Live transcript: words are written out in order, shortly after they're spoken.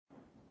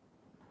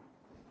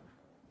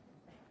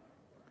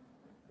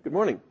Good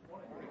morning.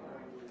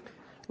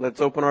 Let's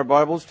open our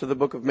Bibles to the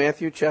book of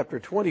Matthew, chapter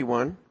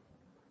 21.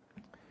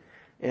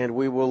 And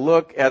we will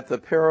look at the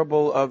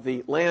parable of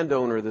the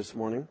landowner this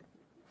morning.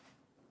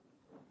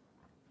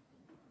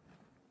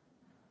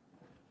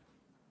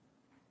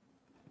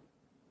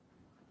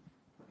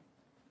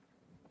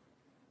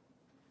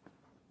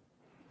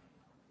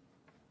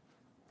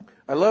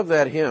 I love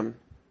that hymn.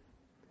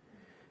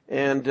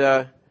 And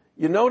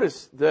you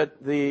notice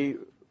that the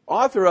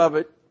author of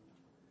it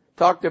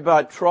talked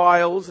about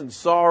trials and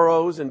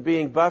sorrows and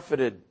being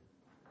buffeted.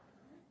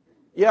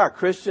 Yeah,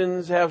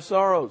 Christians have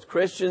sorrows.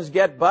 Christians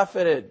get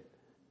buffeted.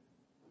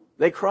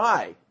 They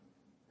cry.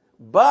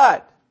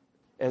 But,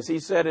 as he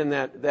said in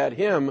that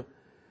hymn,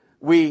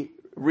 we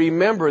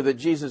remember that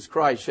Jesus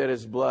Christ shed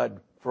his blood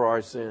for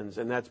our sins,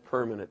 and that's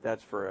permanent.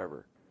 That's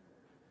forever.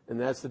 And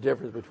that's the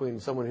difference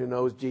between someone who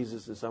knows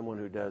Jesus and someone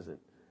who doesn't.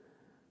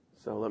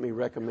 So let me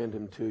recommend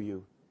him to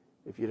you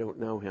if you don't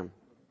know him.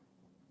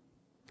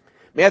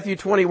 Matthew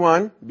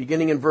 21,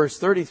 beginning in verse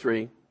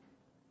 33,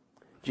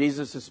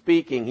 Jesus is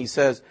speaking. He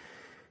says,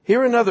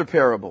 "Hear another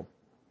parable.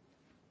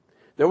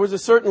 There was a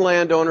certain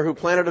landowner who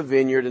planted a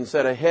vineyard and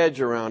set a hedge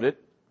around it,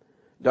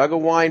 dug a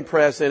wine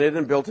press in it,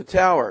 and built a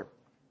tower.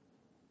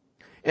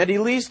 And he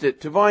leased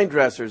it to vine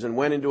dressers and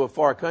went into a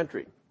far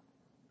country.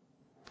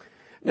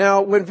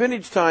 Now, when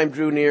vintage time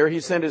drew near,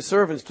 he sent his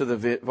servants to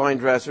the vine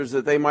dressers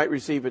that they might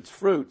receive its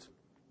fruit.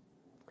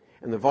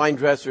 And the vine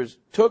dressers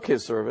took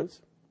his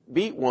servants,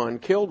 beat one,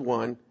 killed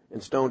one,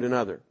 and stoned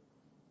another.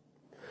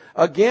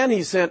 Again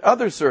he sent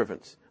other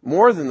servants,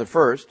 more than the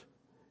first,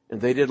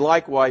 and they did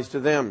likewise to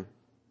them.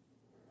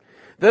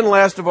 Then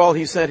last of all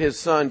he sent his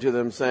son to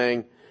them,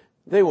 saying,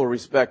 'They will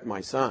respect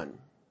my son.'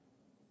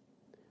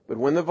 But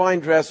when the vine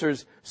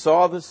dressers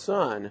saw the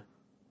son,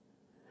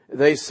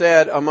 they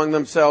said among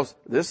themselves,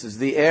 'This is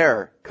the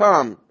heir.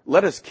 Come,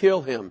 let us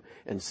kill him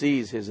and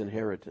seize his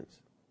inheritance.'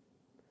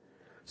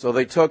 So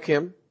they took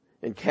him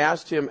and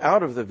cast him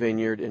out of the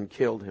vineyard and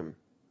killed him.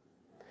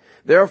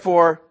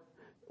 Therefore,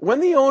 when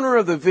the owner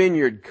of the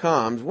vineyard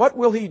comes, what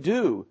will he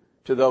do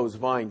to those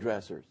vine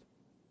dressers?"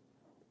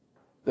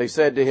 They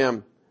said to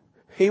him,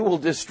 "He will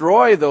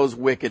destroy those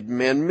wicked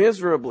men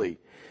miserably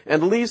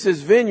and lease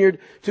his vineyard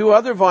to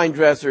other vine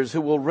dressers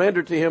who will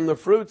render to him the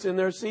fruits in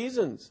their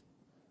seasons."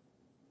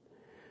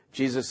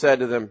 Jesus said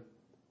to them,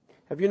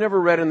 "Have you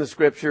never read in the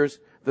scriptures,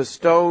 'The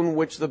stone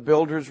which the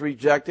builders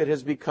rejected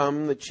has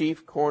become the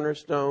chief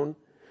cornerstone?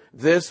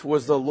 This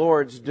was the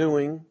Lord's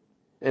doing,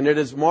 and it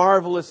is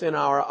marvelous in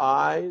our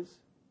eyes.'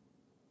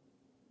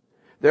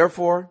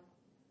 Therefore,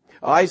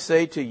 I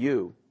say to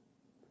you,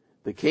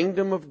 the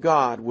kingdom of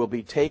God will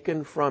be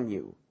taken from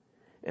you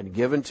and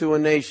given to a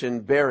nation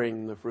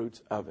bearing the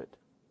fruits of it.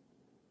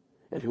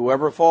 And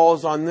whoever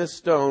falls on this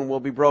stone will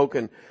be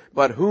broken,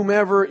 but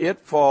whomever it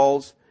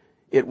falls,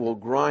 it will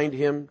grind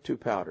him to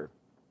powder."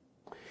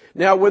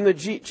 Now, when the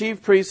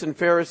chief priests and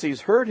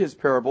Pharisees heard his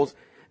parables,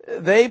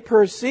 they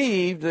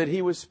perceived that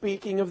he was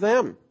speaking of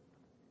them.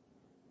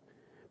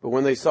 But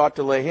when they sought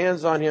to lay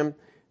hands on him,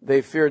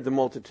 they feared the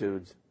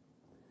multitudes,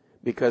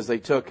 because they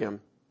took him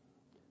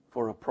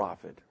for a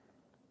prophet.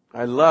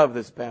 I love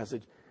this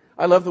passage.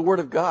 I love the Word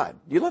of God.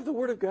 Do you love the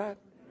Word of God?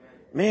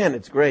 Man,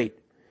 it's great.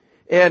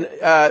 And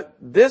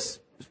this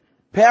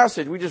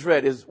passage we just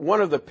read is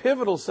one of the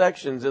pivotal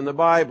sections in the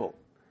Bible.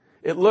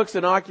 It looks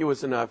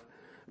innocuous enough,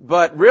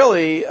 but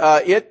really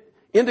it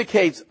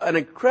indicates an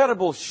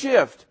incredible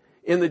shift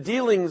in the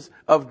dealings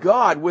of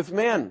God with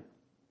men.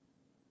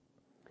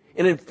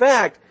 And in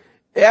fact,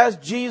 as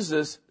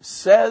Jesus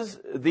says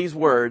these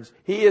words,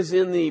 he is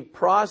in the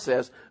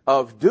process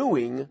of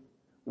doing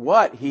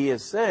what he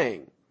is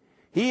saying.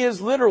 He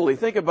is literally,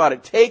 think about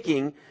it,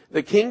 taking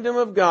the kingdom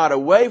of God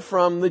away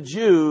from the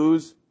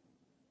Jews,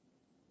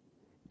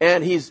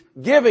 and he's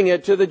giving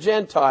it to the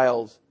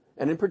Gentiles,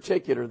 and in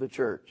particular the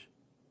church.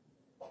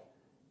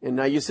 And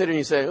now you sit here and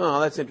you say, "Oh,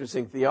 that's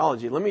interesting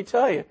theology." Let me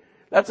tell you,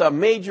 that's a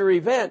major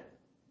event.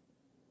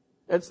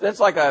 That's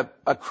like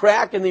a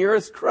crack in the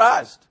earth's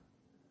crust.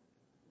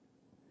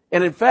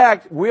 And in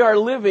fact, we are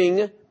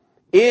living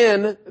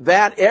in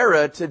that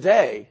era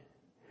today.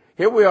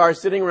 Here we are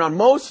sitting around,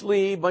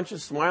 mostly a bunch of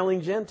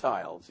smiling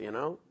Gentiles,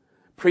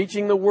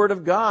 preaching the Word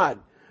of God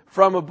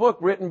from a book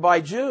written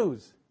by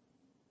Jews.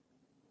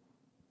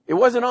 It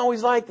wasn't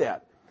always like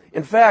that.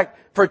 In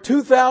fact, for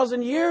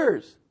 2,000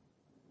 years,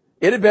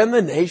 it had been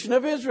the nation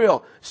of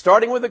Israel,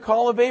 starting with the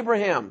call of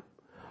Abraham,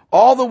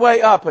 all the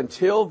way up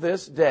until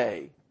this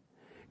day.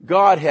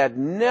 God had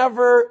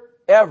never,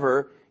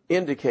 ever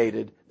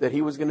indicated that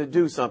he was going to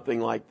do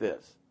something like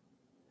this.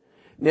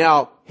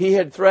 Now, he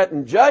had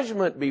threatened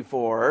judgment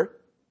before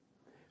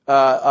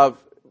of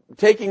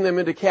taking them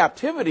into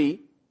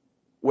captivity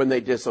when they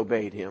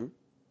disobeyed him.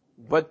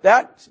 But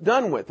that's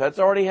done with. That's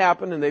already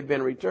happened and they've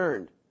been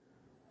returned.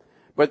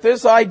 But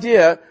this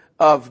idea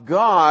of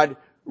God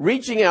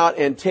reaching out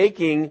and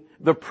taking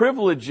the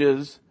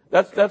privileges,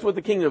 that's what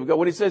the kingdom of God,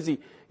 when he says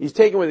he's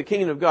taking away the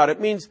kingdom of God, it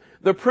means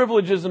the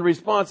privileges and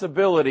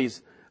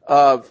responsibilities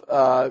of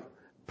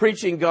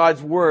preaching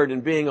God's word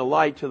and being a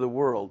light to the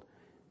world.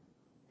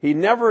 He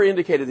never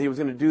indicated that he was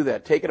going to do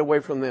that, take it away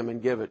from them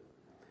and give it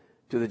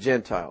to the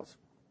Gentiles.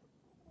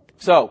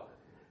 So,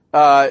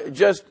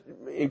 just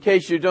in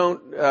case you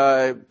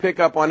don't pick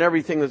up on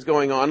everything that's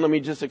going on, let me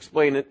just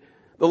explain it.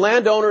 The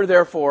landowner,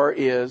 therefore,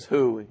 is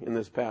who in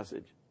this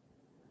passage?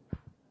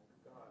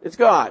 It's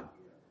God.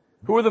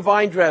 Who are the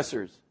vine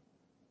dressers?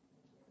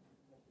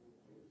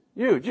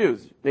 You,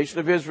 Jews, nation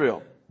of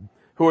Israel.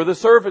 Who are the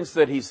servants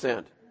that he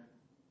sent?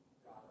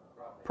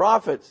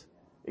 Prophets.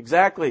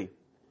 Exactly.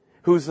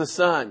 Who's the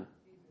son?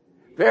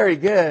 Very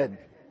good.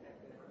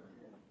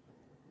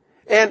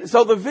 And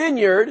so the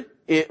vineyard,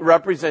 it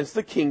represents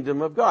the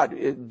kingdom of God.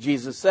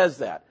 Jesus says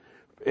that.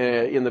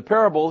 In the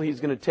parable, he's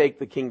going to take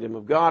the kingdom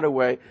of God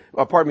away,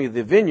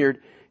 the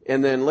vineyard,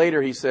 and then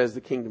later he says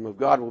the kingdom of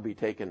God will be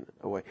taken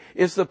away.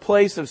 It's the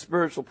place of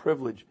spiritual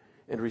privilege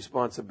and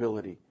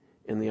responsibility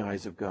in the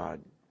eyes of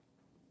God.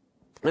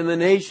 And the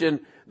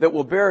nation that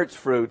will bear its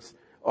fruits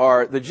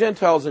are the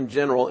Gentiles in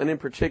general, and in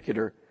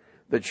particular,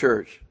 the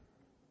church.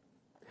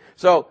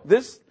 So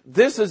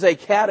this is a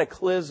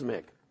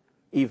cataclysmic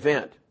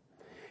event.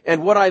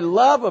 And what I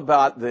love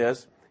about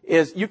this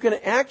is you can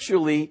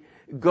actually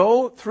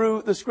go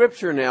through the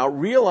scripture now,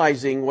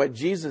 realizing what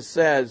Jesus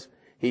says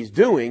he's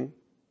doing,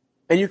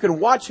 and you can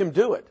watch him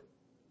do it.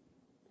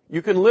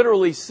 You can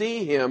literally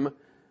see him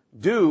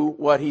do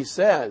what he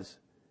says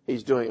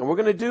he's doing. And we're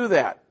going to do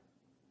that.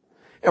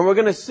 And we're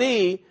going to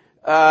see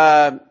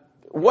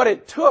what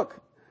it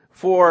took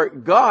for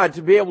God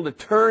to be able to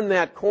turn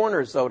that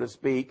corner, so to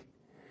speak,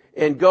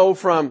 and go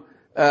from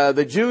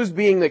the Jews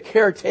being the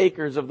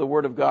caretakers of the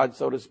Word of God,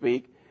 so to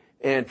speak,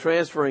 and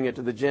transferring it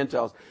to the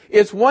Gentiles.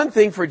 It's one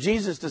thing for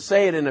Jesus to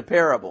say it in a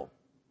parable.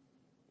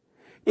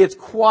 It's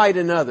quite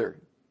another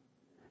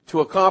to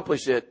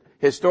accomplish it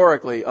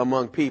historically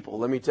among people,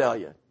 let me tell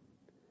you.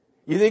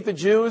 You think the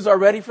Jews are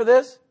ready for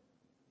this?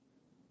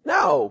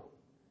 No.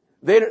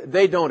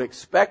 They don't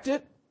expect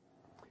it.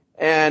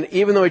 And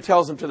even though he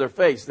tells them to their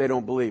face, they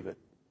don't believe it.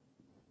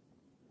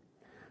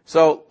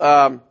 So,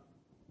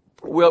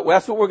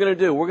 that's what we're going to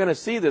do. We're going to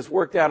see this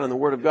worked out in the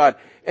Word of God.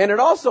 And it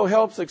also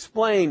helps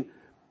explain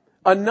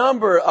a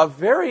number of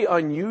very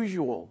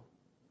unusual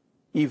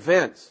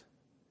events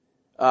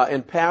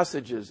and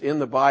passages in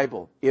the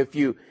Bible if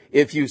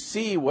you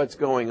see what's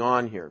going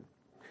on here.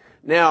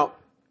 Now,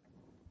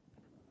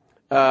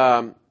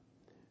 I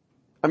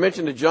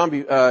mentioned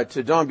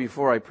to Don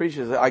before I preached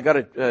this, I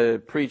got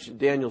to preach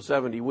Daniel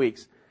 70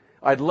 weeks.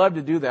 I'd love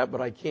to do that,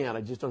 but I can't.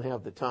 I just don't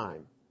have the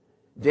time.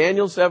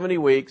 Daniel 70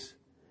 weeks.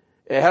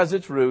 It has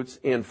its roots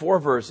in 4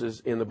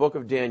 verses in the book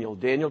of Daniel.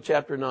 Daniel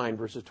chapter 9,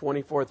 verses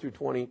 24 through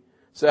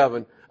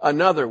 27.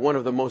 Another one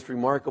of the most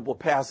remarkable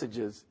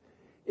passages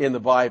in the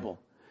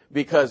Bible,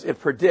 because it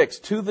predicts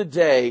to the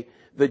day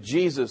that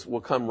Jesus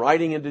will come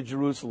riding into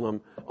Jerusalem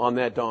on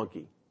that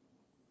donkey.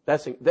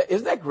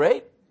 Isn't that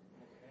great?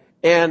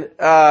 And,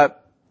 for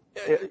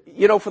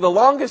the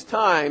longest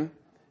time,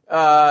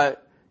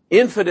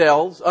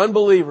 infidels,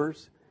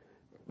 unbelievers,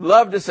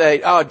 love to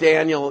say, oh,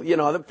 Daniel,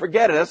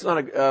 forget it. That's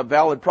not a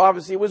valid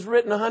prophecy. It was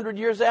written 100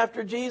 years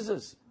after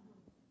Jesus.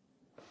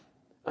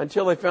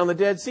 Until they found the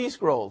Dead Sea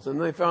Scrolls.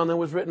 And they found that it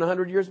was written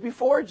 100 years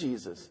before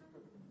Jesus.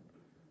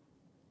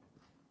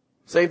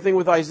 Same thing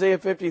with Isaiah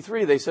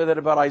 53. They said that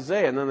about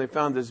Isaiah. And then they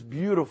found this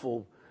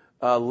beautiful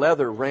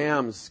leather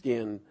ram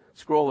skin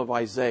scroll of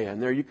Isaiah.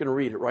 And there you can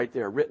read it right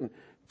there. Written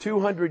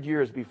 200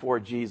 years before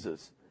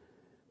Jesus.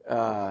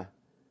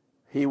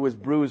 He was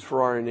bruised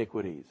for our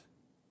iniquities.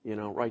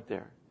 Right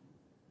there.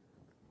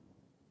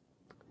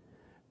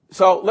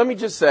 So let me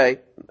just say,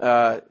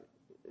 I'm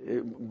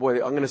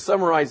going to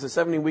summarize the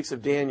 70 weeks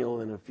of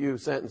Daniel in a few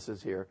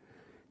sentences here.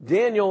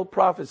 Daniel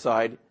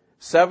prophesied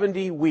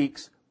 70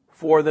 weeks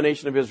for the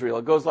nation of Israel.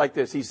 It goes like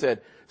this. He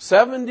said,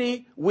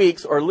 70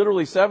 weeks, or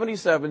literally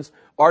 77s,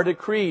 are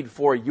decreed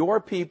for your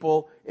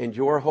people and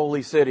your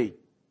holy city.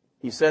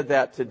 He said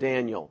that to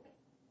Daniel.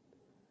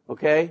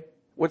 Okay?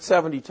 What's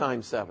 70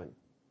 times 7?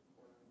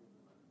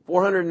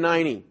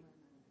 490.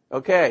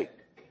 Okay.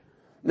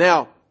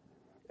 Now,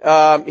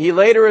 he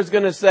later is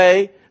going to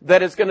say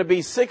that it's going to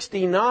be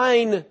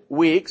 69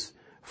 weeks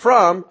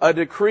from a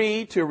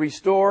decree to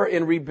restore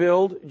and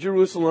rebuild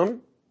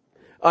Jerusalem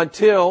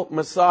until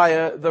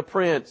Messiah the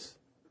Prince.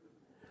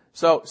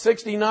 So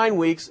 69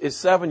 weeks is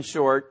 7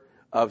 short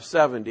of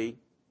 70.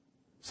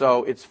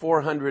 So it's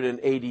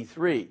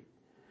 483.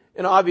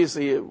 And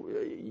obviously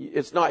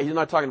he's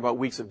not talking about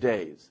weeks of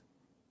days.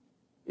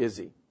 Is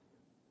he?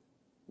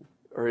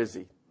 Or is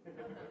he?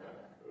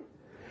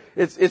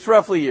 It's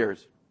roughly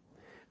years.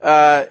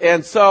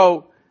 And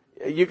so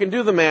you can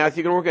do the math,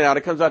 you can work it out.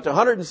 It comes out to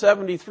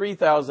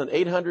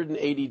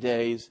 173,880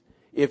 days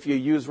if you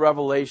use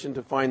Revelation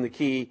to find the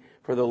key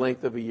for the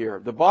length of a year.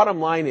 The bottom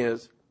line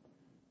is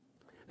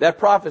that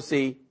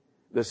prophecy,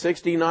 the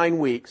 69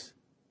 weeks,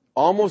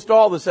 almost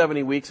all the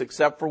 70 weeks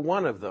except for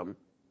one of them,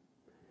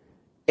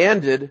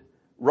 ended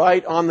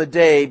right on the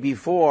day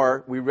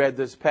before we read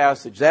this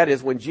passage. That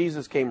is when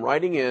Jesus came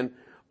riding in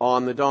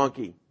on the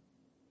donkey.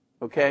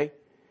 Okay?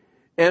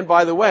 And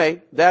by the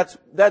way, that's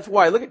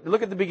why.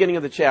 Look at the beginning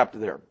of the chapter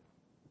there.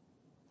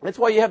 That's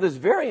why you have this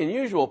very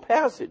unusual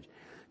passage.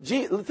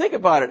 Think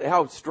about it,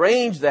 how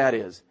strange that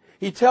is.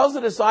 He tells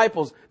the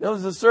disciples, now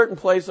there's a certain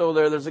place over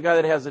there, there's a guy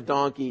that has a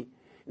donkey.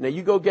 Now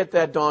you go get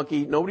that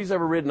donkey, nobody's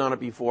ever ridden on it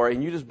before,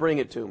 and you just bring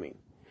it to me.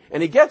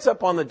 And he gets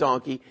up on the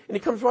donkey, and he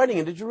comes riding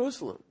into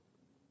Jerusalem.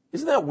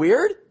 Isn't that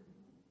weird?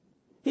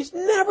 He's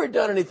never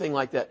done anything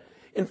like that.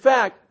 In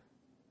fact,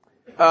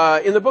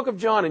 in the book of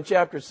John in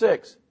chapter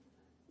 6,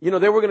 they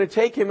were going to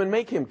take him and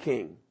make him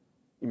king.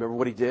 You remember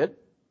what he did?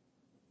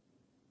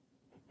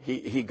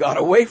 He got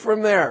away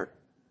from there.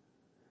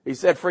 He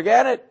said,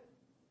 forget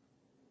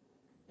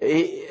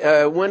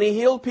it. When he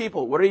healed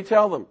people, what did he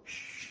tell them?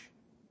 Shh,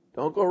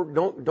 don't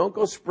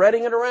go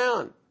spreading it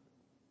around.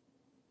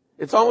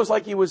 It's almost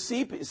like he was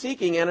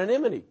seeking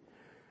anonymity.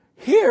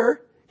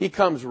 Here, he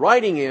comes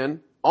riding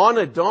in on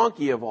a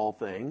donkey of all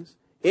things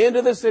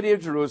into the city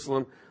of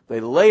Jerusalem. They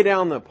lay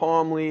down the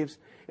palm leaves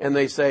and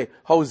they say,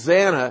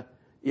 Hosanna,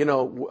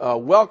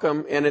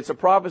 welcome. And it's a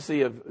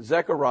prophecy of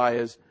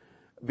Zechariah's,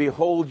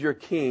 behold your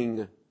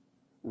king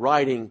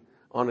riding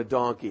on a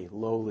donkey,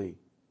 lowly.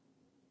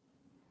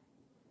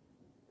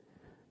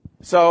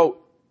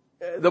 So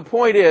the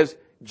point is,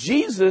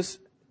 Jesus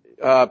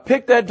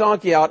picked that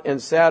donkey out and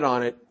sat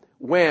on it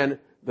when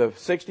the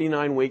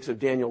 69 weeks of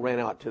Daniel ran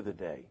out to the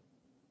day.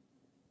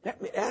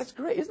 That's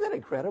great. Isn't that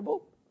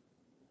incredible?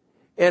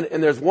 And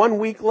there's 1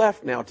 week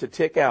left now to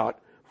tick out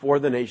for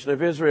the nation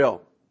of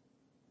Israel.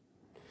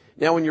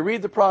 Now, when you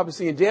read the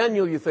prophecy in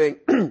Daniel, you think,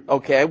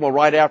 okay, well,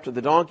 right after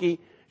the donkey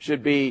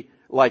should be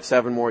like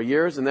 7 more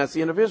years, and that's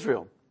the end of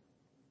Israel.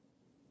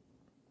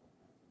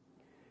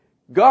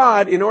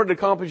 God, in order to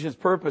accomplish his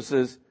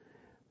purposes,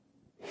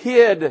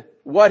 hid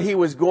what he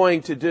was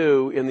going to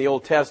do in the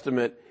Old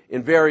Testament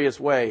in various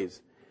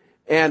ways.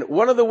 And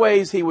one of the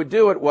ways he would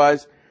do it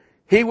was,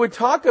 he would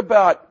talk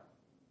about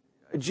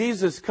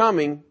Jesus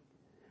coming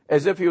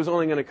as if he was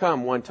only going to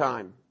come one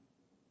time.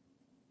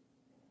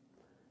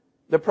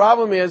 The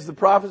problem is the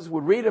prophets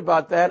would read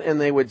about that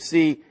and they would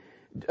see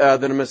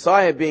the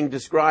Messiah being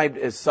described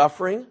as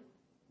suffering,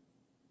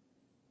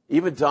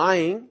 even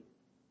dying.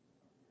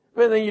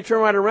 But then you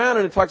turn right around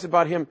and it talks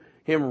about him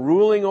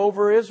ruling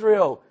over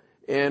Israel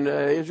and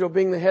Israel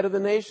being the head of the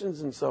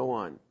nations and so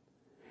on.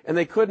 And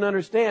they couldn't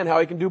understand how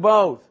he can do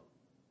both.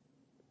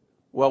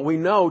 Well, we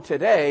know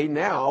today,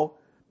 now,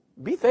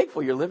 be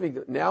thankful you're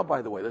living now,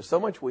 by the way. There's so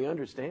much we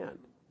understand.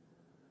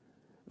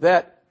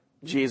 That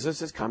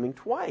Jesus is coming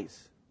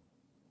twice.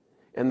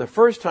 And the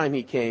first time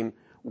he came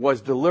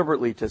was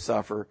deliberately to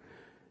suffer.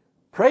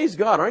 Praise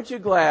God. Aren't you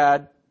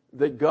glad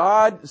that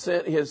God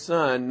sent his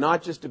son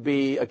not just to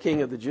be a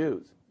king of the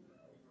Jews?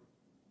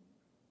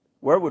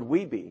 Where would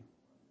we be?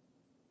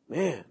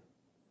 Man,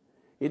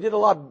 he did a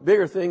lot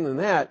bigger thing than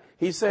that.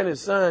 He sent his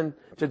son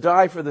to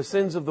die for the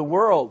sins of the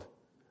world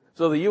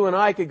so that you and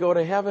I could go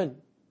to heaven.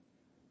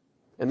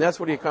 And that's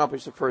what he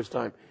accomplished the first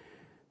time.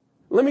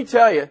 Let me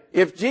tell you,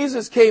 if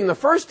Jesus came the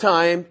first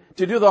time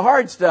to do the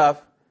hard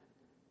stuff,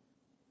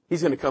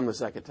 he's going to come the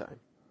second time.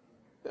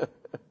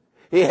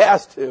 He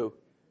has to.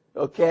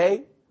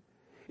 Okay?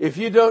 If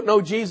you don't know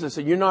Jesus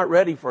and you're not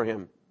ready for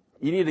him,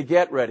 you need to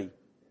get ready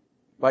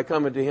by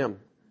coming to him.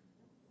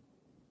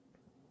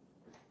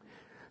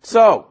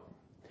 So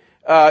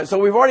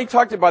we've already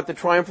talked about the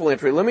triumphal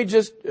entry. Let me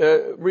just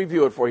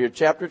review it for you.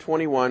 Chapter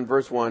 21,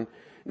 verse 1.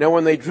 Now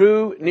when they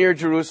drew near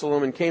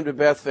Jerusalem and came to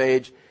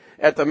Bethphage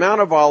at the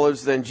Mount of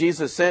Olives, then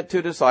Jesus sent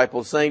 2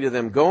 disciples, saying to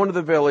them, go into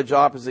the village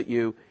opposite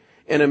you,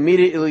 and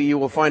immediately you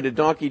will find a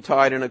donkey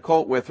tied and a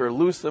colt with her.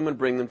 Loose them and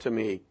bring them to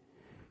me.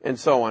 And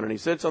so on. And he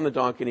sits on the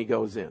donkey and he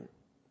goes in.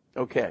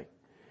 Okay.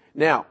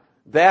 Now,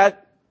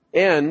 that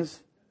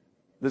ends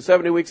the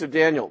 70 weeks of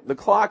Daniel. The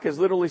clock has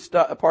literally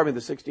stopped,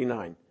 the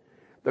 69.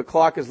 The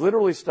clock has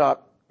literally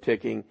stopped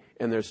ticking,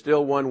 and there's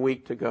still 1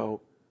 week to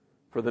go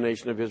for the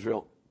nation of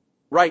Israel.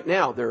 Right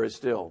now, there is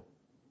still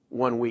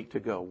 1 week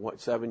to go.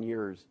 7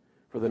 years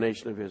for the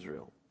nation of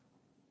Israel.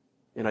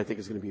 And I think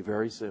it's going to be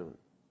very soon.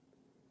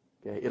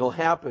 Okay, it'll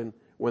happen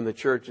when the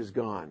church is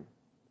gone.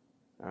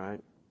 All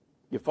right?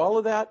 You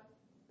follow that?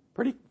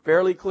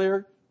 Fairly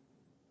clear?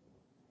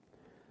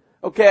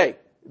 Okay.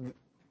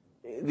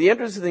 The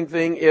interesting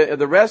thing,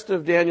 the rest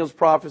of Daniel's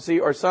prophecy,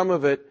 or some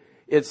of it,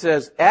 it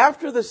says,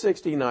 after the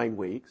 69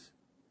 weeks,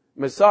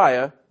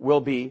 Messiah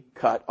will be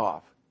cut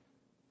off,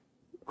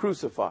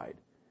 crucified.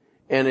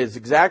 And it's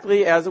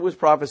exactly as it was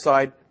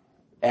prophesied,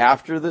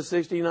 after the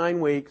 69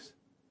 weeks,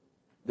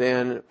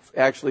 then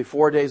actually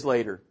 4 days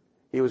later,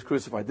 he was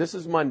crucified. This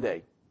is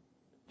Monday.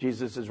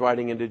 Jesus is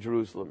riding into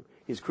Jerusalem.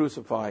 He's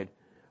crucified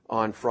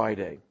on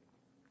Friday.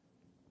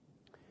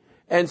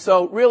 And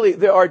so really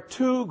there are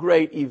 2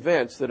 great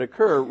events that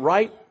occur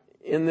right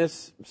in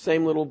this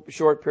same little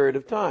short period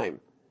of time.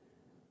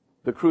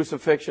 The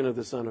crucifixion of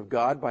the Son of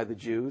God by the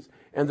Jews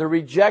and the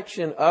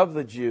rejection of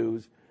the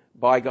Jews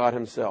by God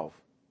himself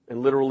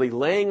and literally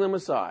laying them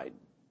aside.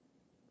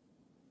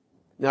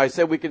 Now I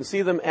said we can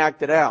see them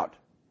acted out.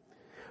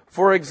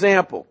 For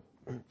example,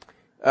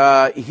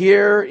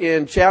 here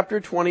in chapter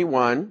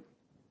 21,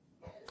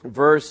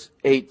 verse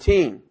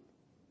 18,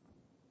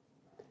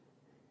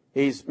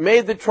 He's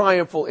made the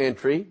triumphal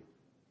entry.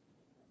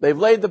 They've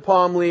laid the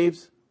palm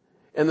leaves,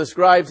 and the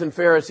scribes and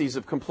Pharisees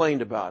have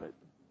complained about it.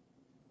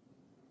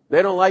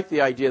 They don't like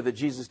the idea that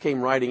Jesus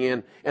came riding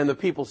in and the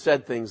people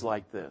said things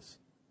like this.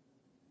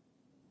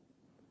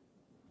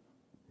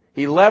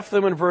 He left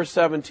them in verse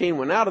 17,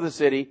 went out of the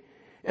city,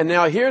 and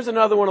now here's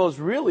another one of those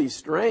really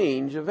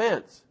strange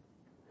events.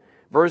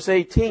 Verse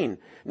 18,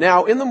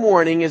 now in the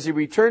morning as he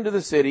returned to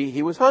the city,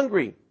 he was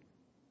hungry.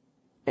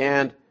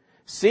 And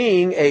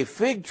seeing a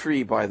fig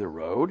tree by the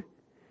road,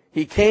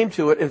 he came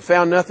to it and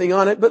found nothing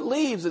on it but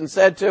leaves, and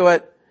said to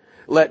it,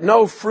 let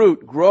no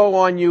fruit grow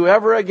on you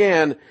ever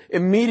again.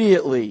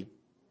 Immediately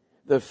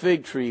the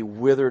fig tree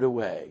withered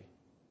away.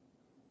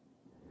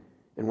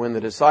 And when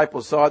the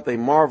disciples saw it, they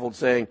marveled,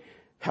 saying,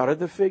 how did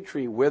the fig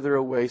tree wither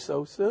away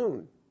so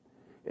soon?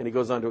 And he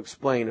goes on to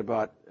explain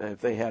about if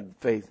they had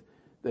faith,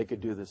 they could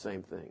do the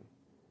same thing.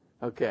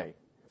 Okay,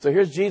 so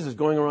here's Jesus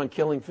going around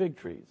killing fig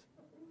trees.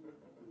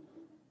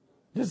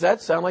 Does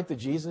that sound like the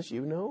Jesus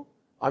you know?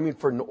 I mean,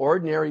 for an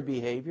ordinary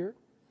behavior?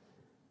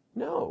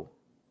 No.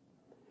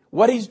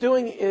 What he's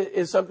doing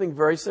is something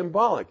very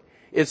symbolic.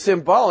 It's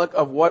symbolic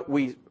of what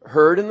we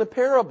heard in the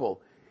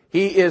parable.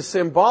 He is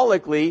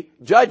symbolically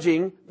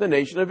judging the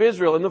nation of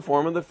Israel in the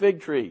form of the fig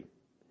tree.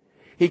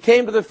 He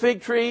came to the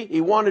fig tree.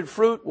 He wanted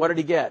fruit. What did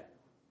he get?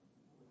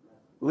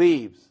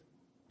 Leaves.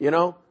 You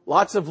know,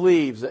 lots of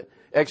leaves.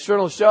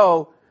 External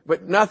show,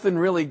 but nothing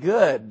really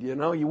good. You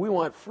know, we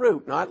want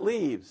fruit, not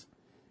leaves.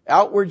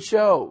 Outward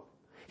show.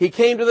 He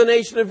came to the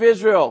nation of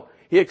Israel.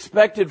 He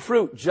expected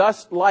fruit,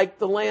 just like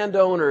the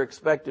landowner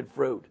expected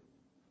fruit.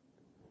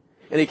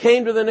 And he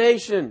came to the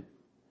nation,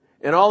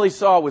 and all he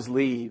saw was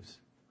leaves.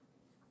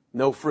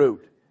 No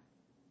fruit.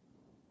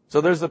 So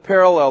there's a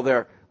parallel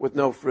there with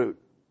no fruit.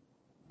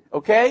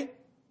 Okay?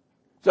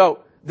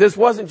 So this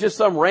wasn't just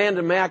some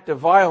random act of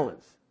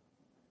violence.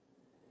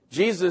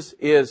 Jesus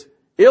is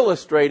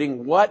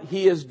illustrating what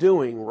he is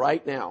doing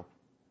right now.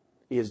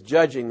 He is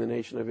judging the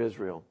nation of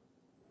Israel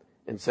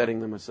and setting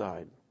them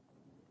aside.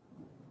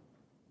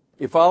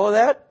 You follow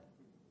that?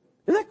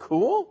 Isn't that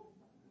cool?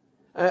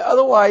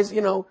 Otherwise,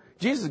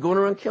 Jesus is going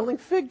around killing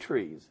fig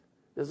trees.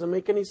 Doesn't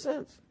make any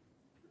sense.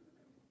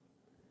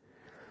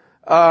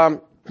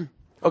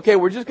 Okay,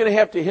 we're just going to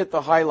have to hit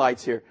the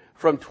highlights here.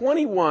 From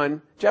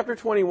chapter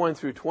 21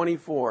 through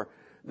 24,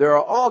 there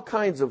are all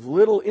kinds of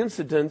little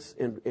incidents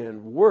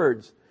and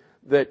words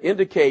that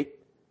indicate,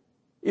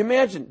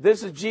 imagine,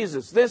 this is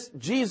Jesus. This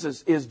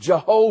Jesus is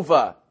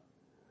Jehovah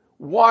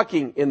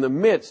walking in the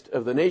midst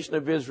of the nation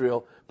of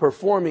Israel,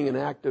 performing an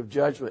act of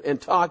judgment and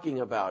talking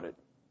about it.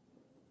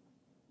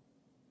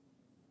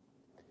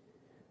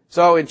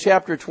 So in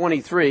chapter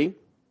 23,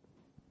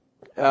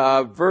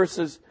 we're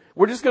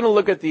just going to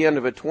look at the end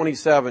of it,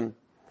 27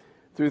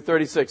 through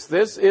 36.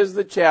 This is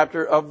the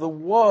chapter of the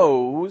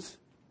woes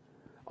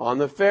on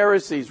the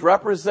Pharisees,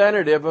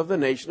 representative of the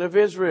nation of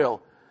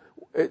Israel.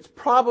 It's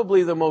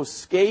probably the most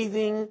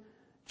scathing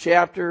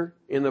chapter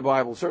in the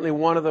Bible, certainly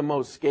one of the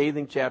most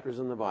scathing chapters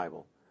in the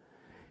Bible.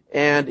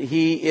 And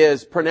he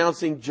is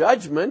pronouncing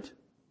judgment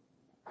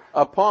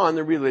upon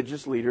the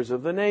religious leaders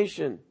of the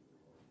nation.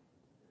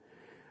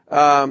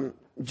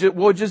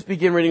 We'll just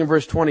begin reading in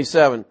verse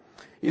 27.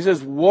 He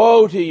says,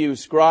 woe to you,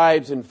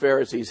 scribes and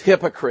Pharisees,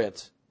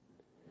 hypocrites!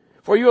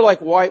 For you are like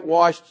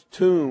whitewashed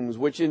tombs,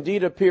 which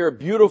indeed appear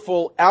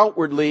beautiful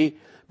outwardly,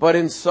 but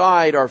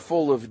inside are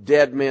full of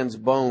dead men's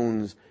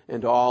bones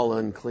and all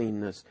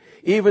uncleanness.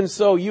 Even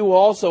so, you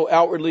also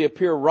outwardly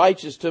appear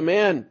righteous to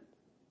men,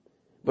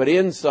 but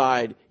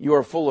inside you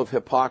are full of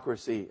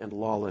hypocrisy and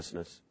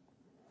lawlessness.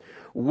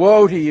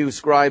 Woe to you,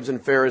 scribes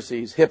and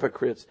Pharisees,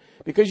 hypocrites,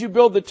 because you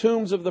build the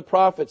tombs of the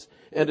prophets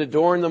and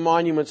adorn the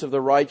monuments of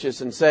the righteous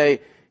and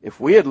say, if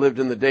we had lived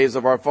in the days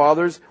of our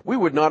fathers, we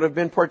would not have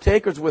been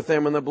partakers with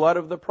them in the blood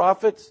of the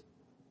prophets.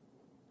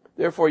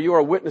 Therefore you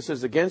are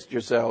witnesses against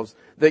yourselves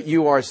that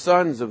you are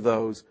sons of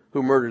those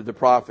who murdered the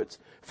prophets.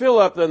 Fill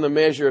up then the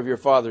measure of your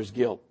father's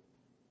guilt.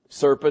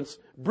 Serpents,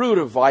 brood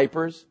of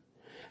vipers,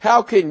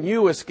 how can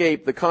you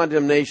escape the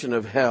condemnation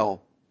of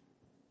hell?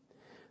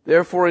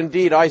 Therefore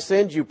indeed I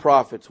send you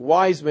prophets,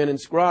 wise men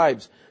and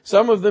scribes.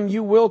 Some of them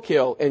you will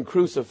kill and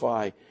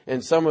crucify,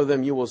 and some of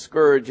them you will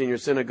scourge in your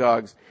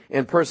synagogues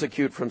and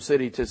persecute from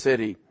city to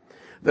city,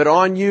 that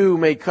on you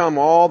may come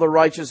all the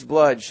righteous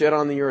blood shed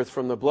on the earth,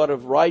 from the blood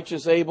of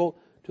righteous Abel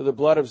to the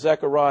blood of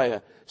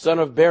Zechariah, son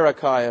of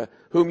Berechiah,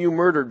 whom you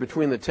murdered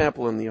between the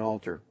temple and the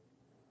altar.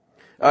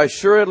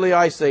 Assuredly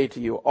I say to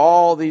you,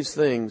 all these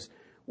things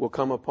will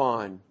come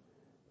upon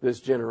this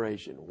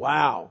generation.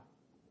 Wow.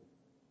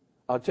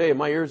 I'll tell you,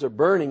 my ears are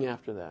burning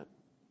after that.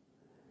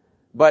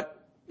 But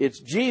it's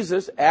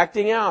Jesus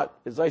acting out,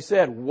 as I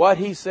said, what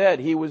he said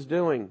he was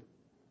doing.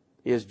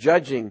 He is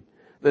judging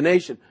the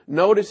nation.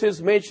 Notice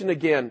his mention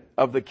again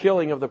of the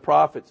killing of the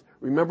prophets.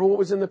 Remember what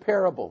was in the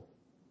parable?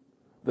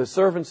 The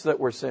servants that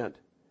were sent,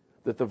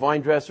 that the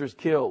vine dressers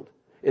killed.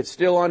 It's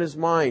still on his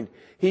mind.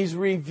 He's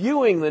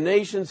reviewing the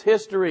nation's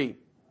history.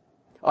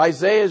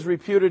 Isaiah is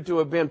reputed to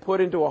have been put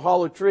into a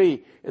hollow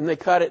tree, and they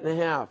cut it in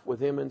half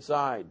with him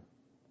inside.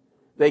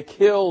 They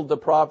killed the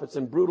prophets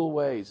in brutal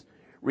ways,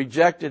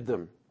 rejected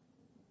them.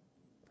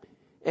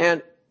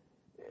 And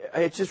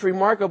it's just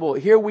remarkable.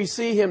 Here we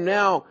see him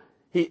now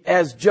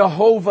as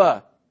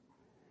Jehovah,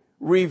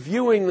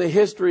 reviewing the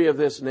history of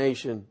this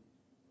nation.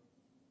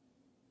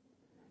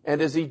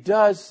 And as he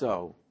does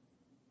so,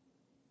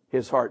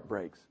 his heart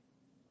breaks.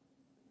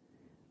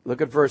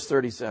 Look at verse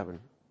 37.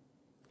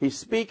 He's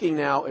speaking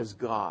now as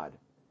God.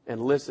 And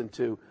listen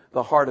to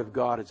the heart of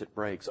God as it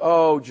breaks.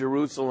 Oh,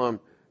 Jerusalem,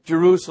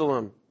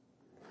 Jerusalem,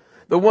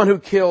 the one who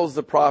kills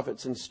the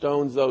prophets and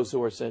stones those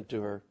who are sent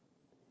to her.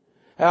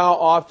 How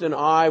often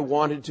I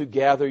wanted to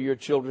gather your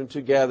children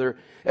together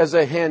as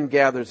a hen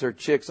gathers her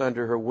chicks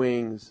under her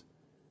wings,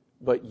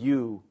 but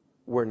you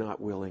were not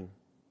willing.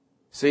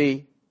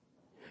 See,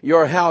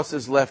 your house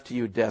is left to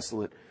you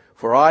desolate.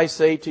 For I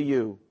say to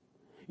you,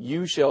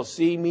 you shall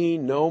see me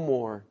no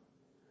more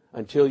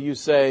until you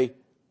say,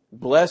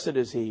 blessed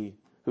is he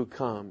who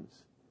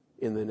comes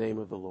in the name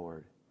of the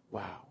Lord.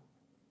 Wow.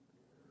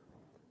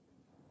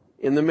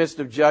 In the midst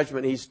of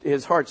judgment,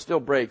 his heart still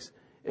breaks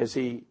as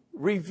he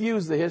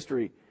reviews the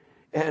history.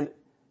 And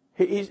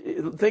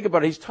think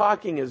about it, he's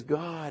talking as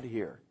God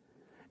here,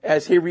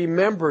 as he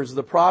remembers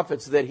the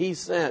prophets that he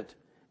sent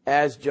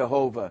as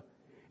Jehovah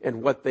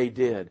and what they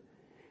did.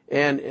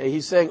 And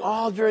he's saying,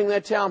 all during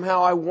that time,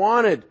 how I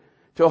wanted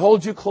to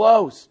hold you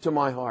close to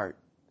my heart,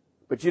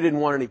 but you didn't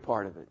want any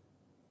part of it.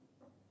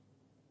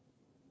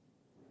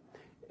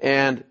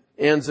 And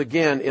ends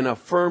again in a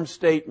firm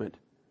statement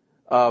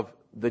of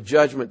the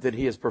judgment that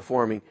he is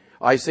performing.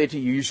 I say to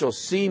you, you shall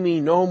see me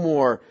no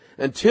more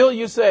until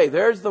you say,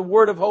 there's the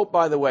word of hope,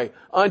 by the way,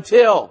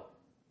 until.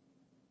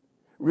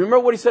 Remember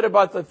what he said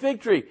about the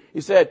fig tree.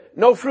 He said,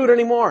 no fruit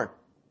anymore.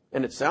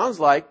 And it sounds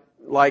like,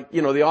 the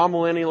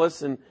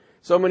amillennialists and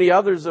so many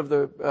others of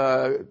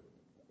the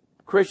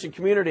Christian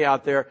community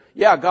out there,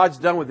 yeah, God's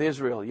done with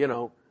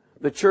Israel,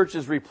 The church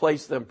has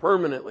replaced them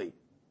permanently.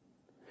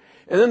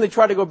 And then they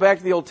try to go back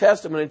to the Old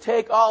Testament and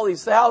take all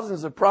these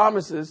thousands of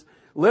promises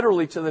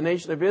literally to the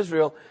nation of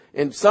Israel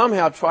and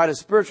somehow try to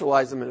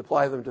spiritualize them and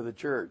apply them to the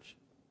church.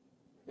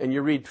 And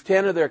you read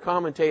 10 of their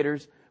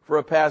commentators for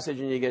a passage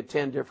and you get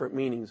 10 different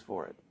meanings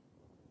for it.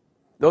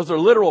 Those are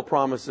literal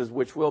promises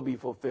which will be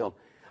fulfilled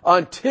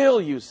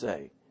until you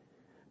say,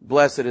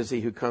 blessed is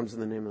he who comes in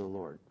the name of the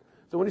Lord.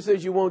 So when he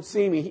says you won't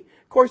see me,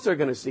 of course they're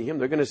going to see him.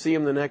 They're going to see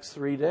him the next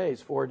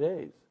 4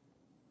 days.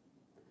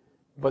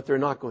 But they're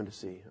not going to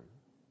see him.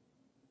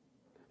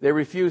 They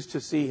refuse to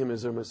see him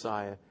as their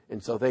Messiah,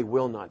 and so they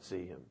will not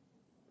see him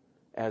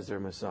as their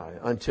Messiah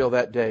until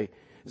that day.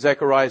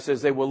 Zechariah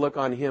says they will look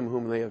on him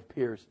whom they have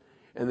pierced,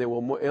 and they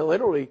will,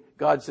 literally,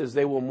 God says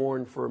they will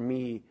mourn for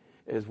me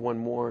as one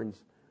mourns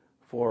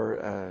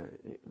for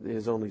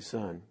his only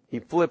son. He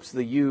flips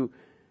the you,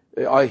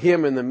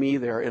 him and the me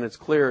there, and it's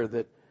clear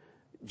that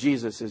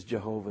Jesus is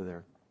Jehovah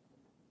there.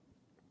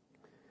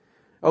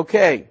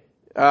 Okay.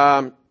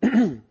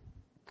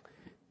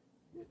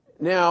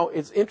 Now,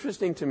 it's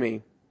interesting to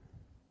me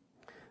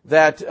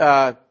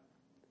that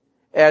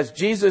as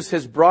Jesus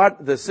has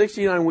brought the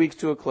 69 weeks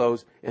to a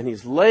close and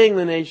he's laying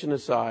the nation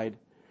aside,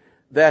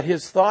 that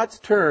his thoughts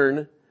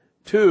turn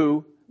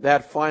to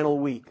that final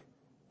week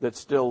that's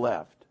still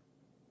left.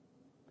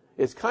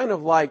 It's kind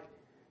of like,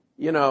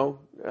 you've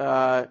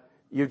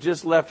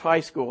just left high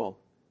school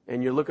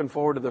and you're looking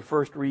forward to the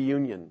first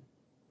reunion,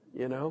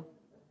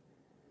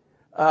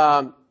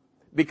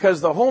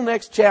 because the whole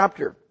next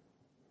chapter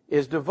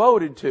is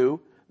devoted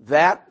to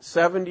that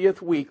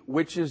 70th week,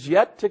 which is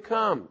yet to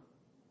come.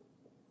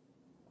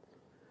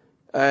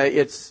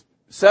 It's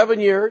 7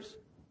 years,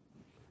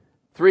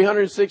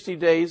 360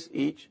 days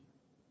each.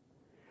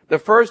 The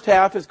first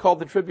half is called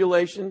the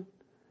tribulation.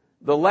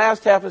 The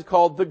last half is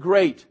called the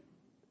Great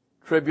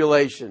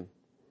Tribulation.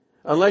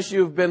 Unless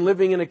you've been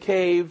living in a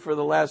cave for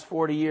the last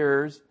 40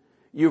 years,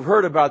 you've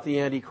heard about the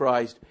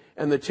Antichrist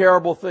and the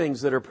terrible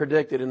things that are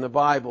predicted in the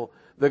Bible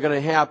that are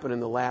going to happen in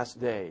the last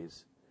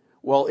days.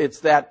 Well, it's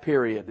that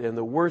period. And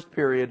the worst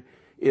period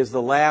is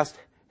the last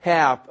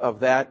half of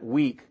that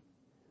week,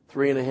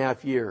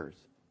 3.5 years.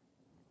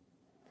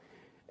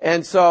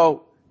 And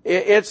so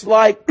it's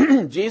like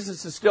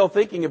Jesus is still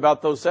thinking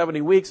about those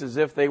 70 weeks as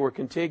if they were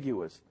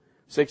contiguous.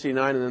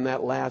 69 and then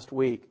that last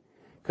week.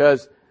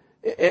 And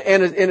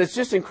it's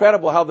just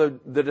incredible how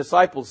the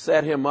disciples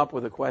set him up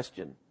with a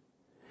question.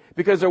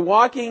 Because they're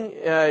walking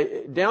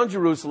down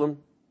Jerusalem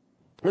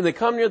and they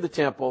come near the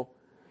temple.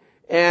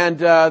 And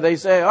they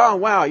say, oh,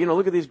 wow,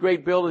 look at these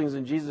great buildings.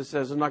 And Jesus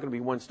says there's not going to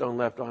be one stone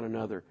left on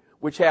another,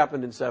 which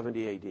happened in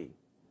 70 A.D.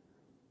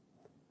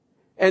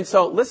 And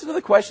so listen to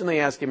the question they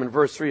ask him in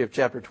verse 3 of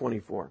chapter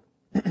 24.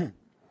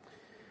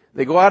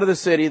 They go out of the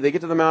city, they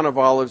get to the Mount of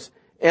Olives,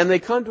 and they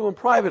come to him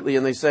privately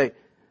and they say,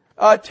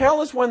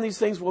 tell us when these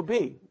things will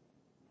be.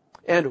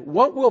 And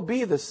what will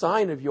be the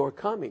sign of your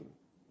coming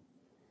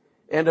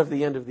and of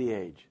the end of the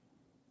age?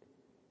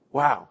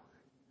 Wow.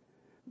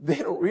 They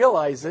don't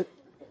realize it.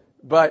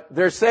 But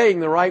they're saying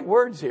the right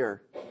words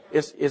here.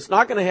 It's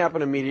not going to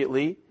happen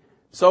immediately.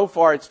 So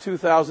far, it's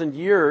 2,000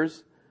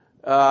 years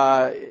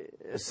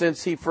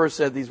since he first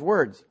said these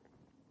words.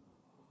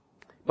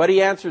 But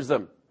he answers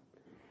them.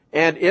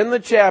 And in the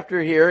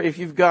chapter here, if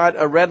you've got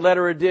a red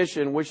letter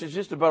edition, which is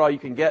just about all you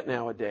can get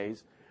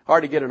nowadays,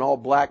 hard to get an all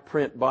black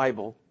print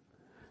Bible,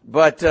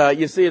 but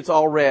you see it's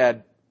all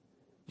red.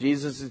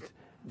 Jesus is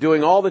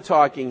doing all the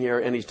talking here,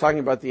 and he's talking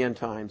about the end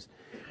times.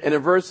 And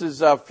in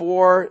verses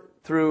 4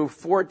 through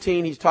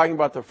 14, he's talking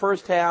about the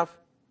first half,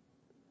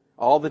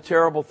 all the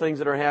terrible things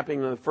that are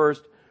happening in the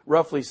first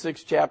roughly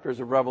 6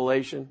 chapters of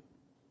Revelation.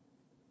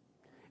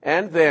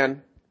 And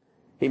then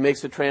he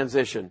makes a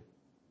transition.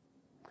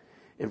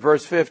 In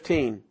verse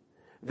 15,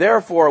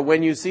 therefore,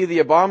 when you see the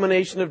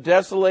abomination of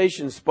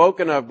desolation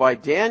spoken of by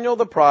Daniel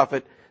the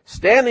prophet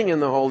standing in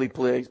the holy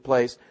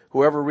place,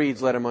 whoever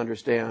reads, let him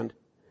understand.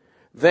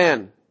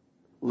 Then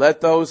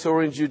let those who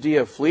are in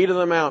Judea flee to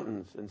the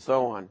mountains, and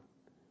so on.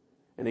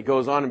 And he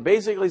goes on and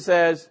basically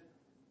says,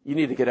 you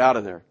need to get out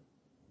of there.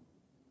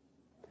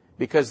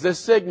 Because this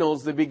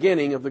signals the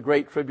beginning of the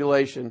Great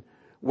Tribulation,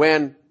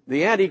 when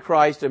the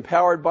Antichrist,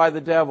 empowered by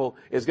the devil,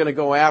 is going to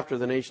go after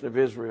the nation of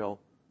Israel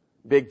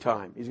big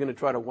time. He's going to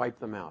try to wipe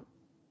them out.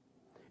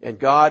 And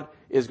God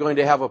is going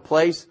to have a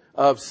place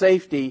of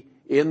safety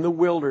in the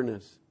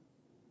wilderness.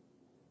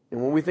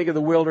 And when we think of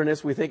the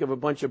wilderness, we think of a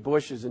bunch of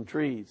bushes and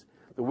trees.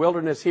 The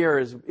wilderness here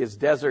is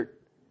desert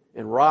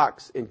and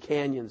rocks and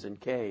canyons and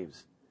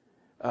caves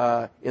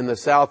in the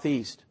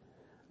southeast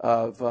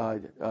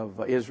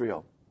of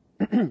Israel.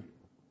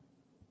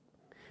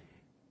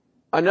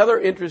 Another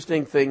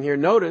interesting thing here,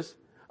 notice,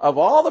 of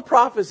all the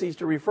prophecies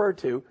to refer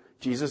to,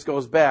 Jesus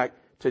goes back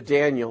to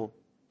Daniel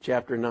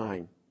chapter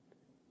 9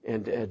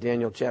 and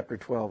Daniel chapter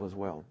 12 as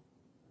well.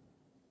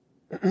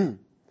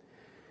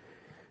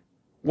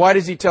 Why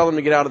does he tell them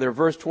to get out of there?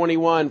 Verse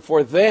 21,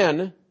 for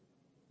then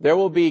there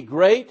will be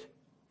great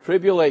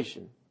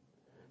tribulation,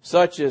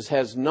 such as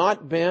has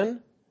not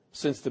been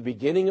since the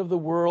beginning of the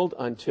world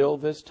until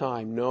this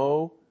time.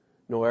 No,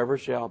 nor ever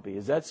shall be.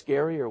 Is that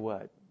scary or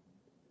what?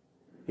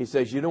 He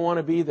says, you don't want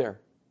to be there.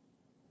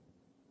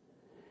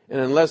 And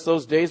unless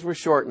those days were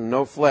shortened,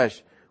 no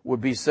flesh would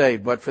be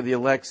saved. But for the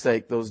elect's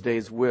sake, those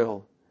days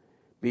will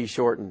be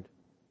shortened.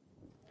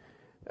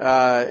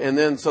 And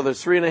then, so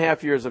there's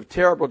 3.5 years of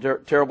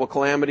terrible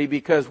calamity,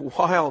 because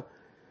while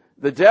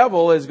the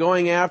devil is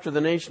going after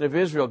the nation of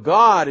Israel,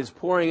 God is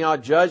pouring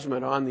out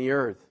judgment on the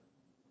earth.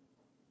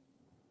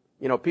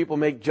 You know, people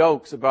make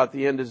jokes about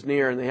the end is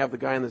near, and they have the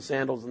guy in the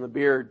sandals and the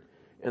beard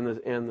and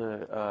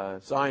the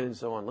sign and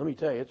so on. Let me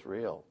tell you, it's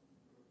real.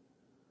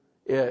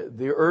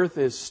 The earth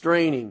is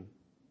straining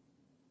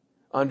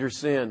under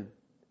sin.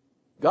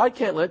 God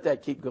can't let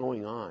that keep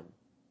going on.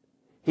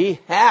 He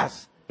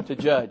has to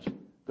judge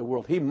the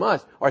world. He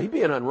must, or he'd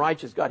be an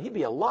unrighteous God. He'd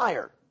be a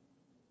liar.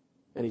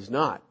 And he's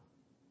not.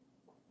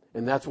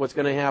 And that's what's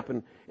going to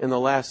happen in the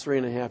last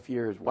 3.5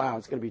 years. Wow,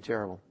 it's going to be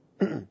terrible.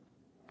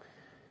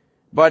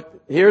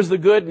 But here's the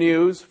good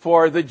news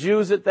for the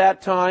Jews at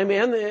that time,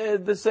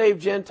 and the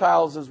saved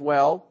Gentiles as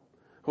well,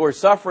 who are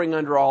suffering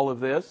under all of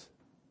this.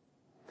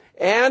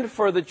 And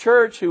for the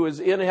church who is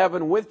in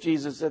heaven with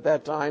Jesus at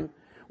that time,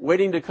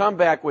 waiting to come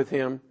back with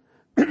him.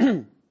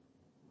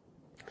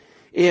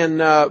 In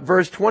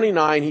verse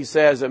 29, he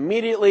says,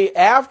 immediately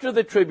after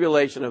the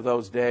tribulation of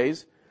those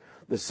days,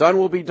 the sun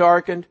will be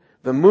darkened,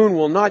 the moon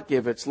will not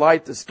give its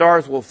light, the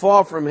stars will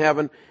fall from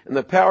heaven, and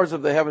the powers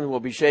of the heavens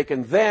will be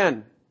shaken.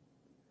 Then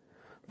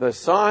the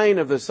sign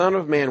of the Son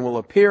of Man will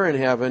appear in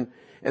heaven,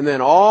 and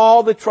then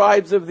all the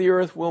tribes of the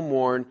earth will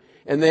mourn,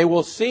 and they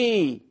will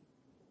see,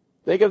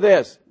 think of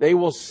this, they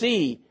will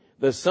see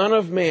the Son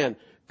of Man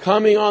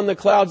coming on the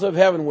clouds of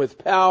heaven with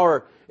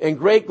power and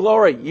great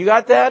glory. You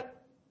got that?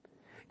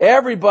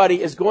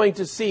 Everybody is going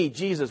to see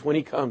Jesus when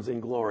he comes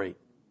in glory.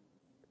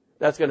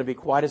 That's going to be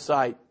quite a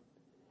sight.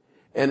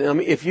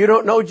 And if you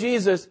don't know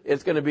Jesus,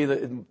 it's going to be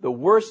the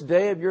worst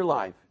day of your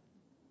life.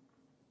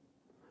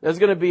 There's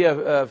going to be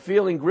a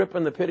feeling grip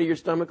in the pit of your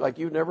stomach like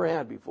you've never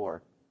had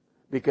before,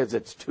 because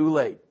it's too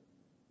late.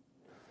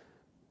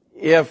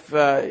 If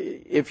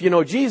you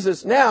know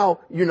Jesus now,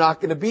 you're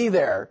not going to be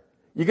there.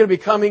 You're going to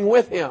be coming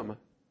with him.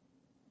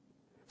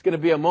 It's going to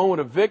be a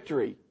moment of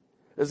victory.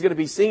 There's going to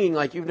be singing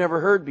like you've never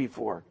heard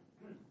before.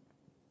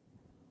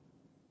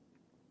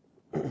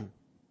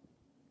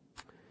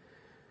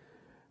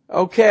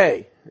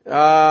 Okay.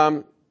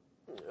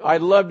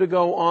 I'd love to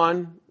go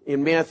on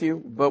in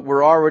Matthew, but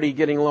we're already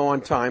getting low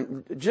on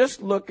time.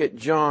 Just look at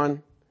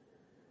John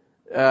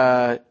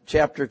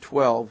chapter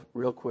 12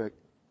 real quick.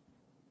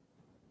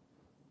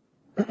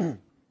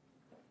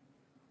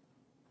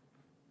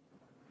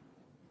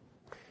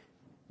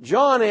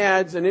 John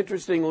adds an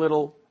interesting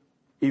little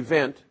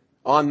event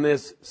on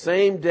this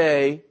same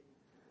day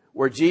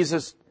where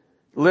Jesus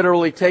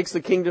literally takes the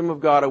kingdom of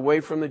God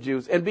away from the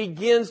Jews and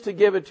begins to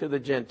give it to the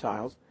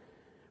Gentiles.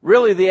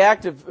 Really, the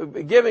act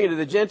of giving it to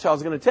the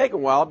Gentiles is going to take a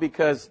while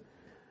because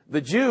the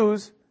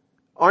Jews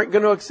aren't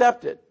going to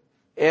accept it.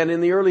 And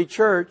in the early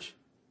church,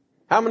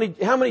 how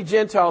many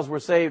Gentiles were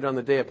saved on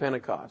the day of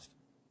Pentecost?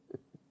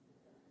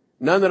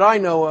 None that I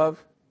know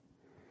of.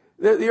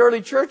 The early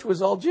church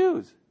was all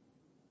Jews.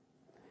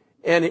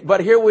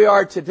 But here we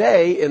are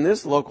today, in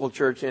this local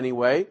church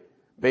anyway,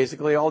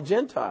 basically all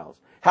Gentiles.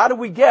 How do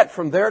we get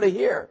from there to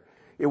here?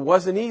 It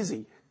wasn't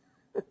easy.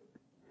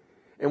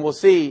 And we'll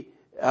see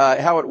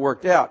how it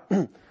worked out.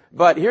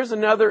 But here's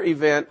another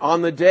event.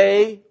 On the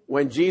day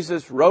when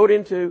Jesus rode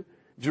into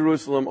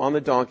Jerusalem on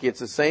the donkey, it's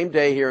the same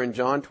day here in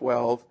John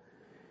 12.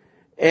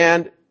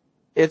 And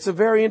it's a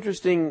very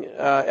interesting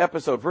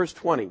episode. Verse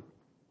 20.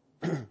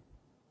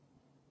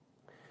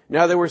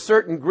 Now there were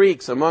certain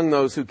Greeks among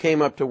those who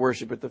came up to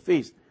worship at the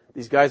feast.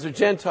 These guys are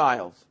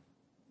Gentiles.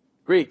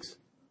 Greeks.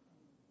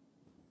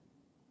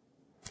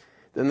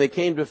 Then they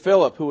came to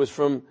Philip, who was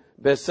from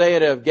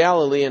Bethsaida of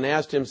Galilee, and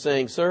asked him,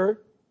 saying, Sir,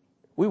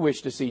 we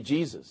wish to see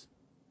Jesus.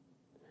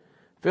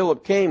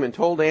 Philip came and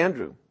told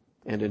Andrew.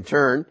 And in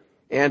turn,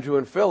 Andrew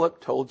and Philip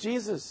told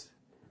Jesus.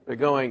 They're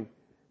going,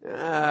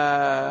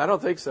 I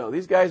don't think so.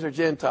 These guys are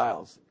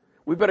Gentiles.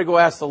 We better go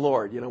ask the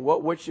Lord.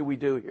 What should we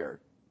do here?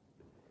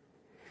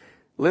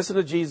 Listen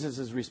to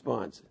Jesus'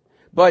 response.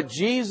 But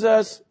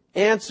Jesus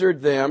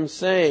answered them,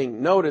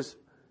 saying, notice,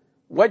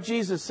 what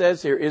Jesus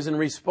says here is in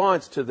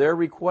response to their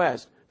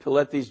request to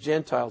let these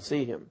Gentiles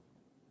see him.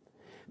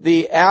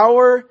 The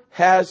hour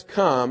has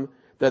come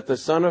that the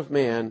Son of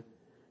Man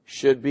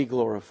should be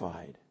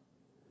glorified.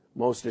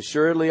 Most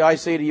assuredly, I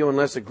say to you,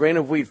 unless a grain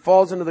of wheat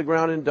falls into the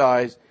ground and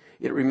dies,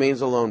 it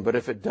remains alone. But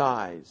if it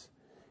dies,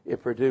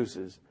 it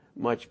produces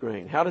much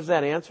grain. How does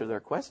that answer their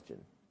question?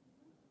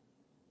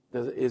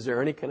 Is there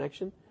any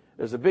connection?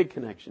 There's a big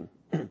connection.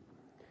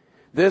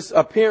 This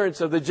appearance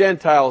of the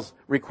Gentiles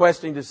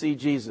requesting to see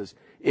Jesus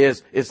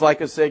it's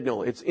like a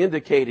signal. It's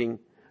indicating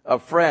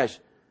afresh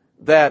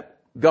that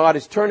God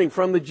is turning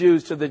from the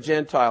Jews to the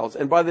Gentiles.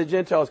 And by the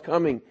Gentiles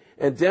coming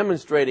and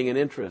demonstrating an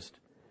interest,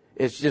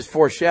 it's just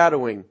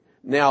foreshadowing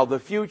now the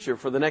future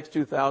for the next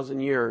 2,000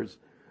 years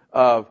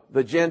of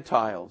the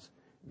Gentiles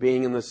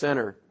being in the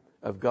center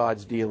of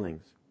God's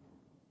dealings.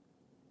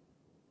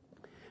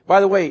 By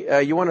the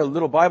way, you want a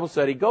little Bible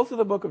study? Go through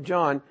the book of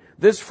John.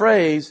 This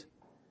phrase,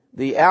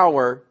 the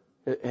hour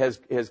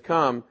has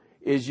come,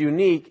 is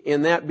unique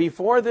in that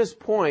before this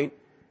point,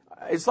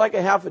 it's like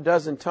a half a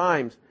dozen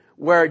times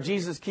where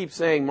Jesus keeps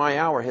saying, my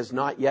hour has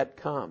not yet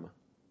come.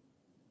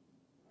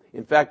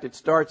 In fact, it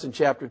starts in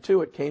chapter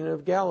 2 at Cana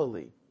of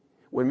Galilee,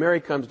 when Mary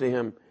comes to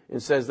him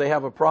and says they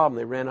have a problem.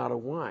 They ran out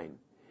of wine.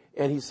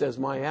 And he says,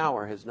 my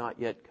hour has not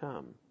yet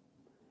come.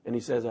 And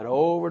he says that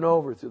over and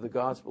over through the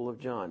Gospel of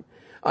John.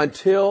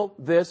 Until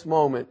this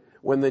moment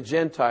when the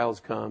Gentiles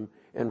come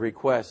and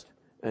request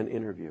an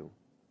interview.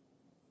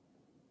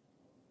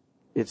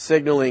 It's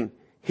signaling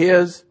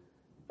his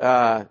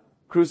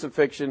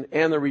crucifixion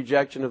and the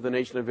rejection of the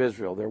nation of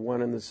Israel. They're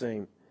one and the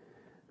same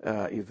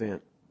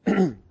event.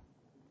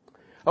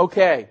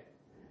 Okay.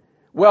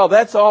 Well,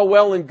 that's all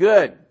well and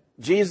good.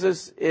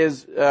 Jesus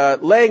is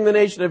laying the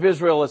nation of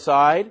Israel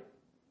aside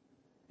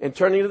and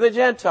turning to the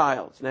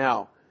Gentiles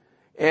now.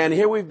 And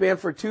here we've been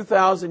for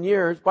 2,000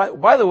 years.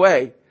 By the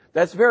way,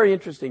 that's very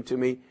interesting to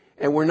me.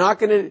 And we're not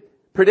going to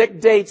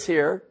predict dates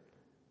here.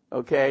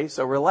 Okay,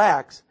 so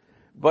relax.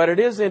 But it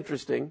is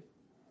interesting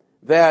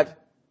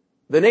that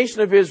the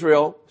nation of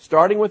Israel,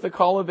 starting with the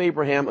call of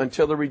Abraham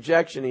until the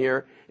rejection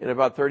here in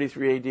about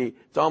 33 AD,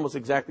 it's almost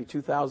exactly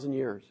 2,000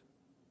 years.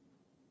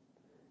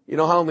 You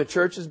know how long the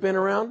church has been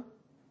around?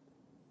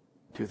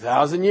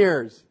 2,000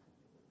 years.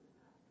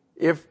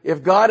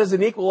 If God is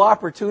an equal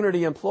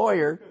opportunity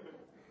employer,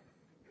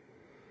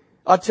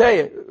 I'll tell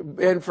you,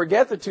 and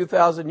forget the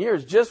 2,000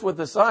 years, just with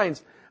the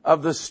signs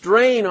of the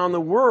strain on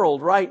the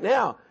world right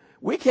now,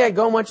 we can't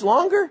go much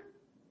longer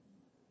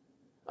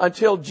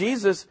until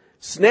Jesus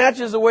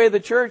snatches away the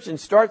church and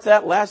starts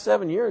that last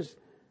 7 years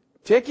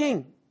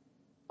ticking.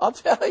 I'll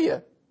tell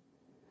you.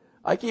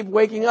 I keep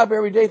waking up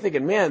every day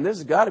thinking, man, this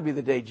has got to be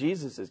the day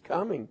Jesus is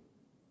coming.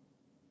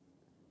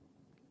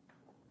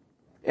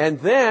 And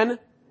then,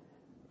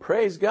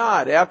 praise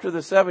God, after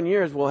the 7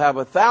 years, we'll have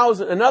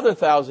another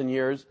 1,000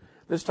 years,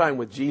 this time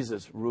with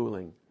Jesus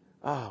ruling.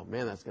 Oh,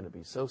 man, that's going to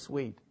be so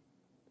sweet.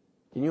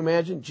 Can you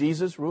imagine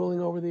Jesus ruling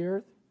over the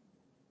earth?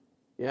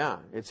 Yeah,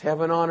 it's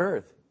heaven on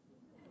earth.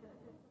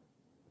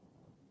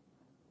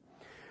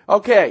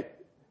 Okay,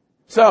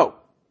 so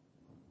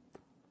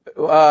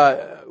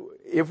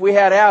if we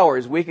had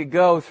hours, we could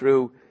go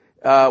through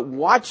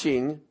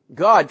watching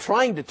God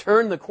trying to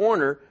turn the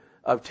corner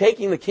of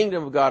taking the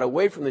kingdom of God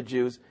away from the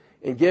Jews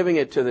and giving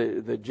it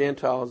to the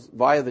Gentiles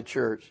via the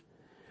church.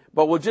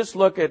 But we'll just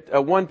look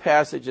at one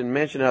passage and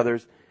mention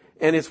others,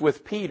 and it's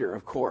with Peter,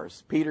 of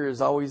course. Peter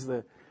is always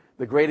the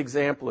great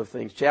example of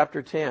things.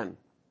 Chapter 10.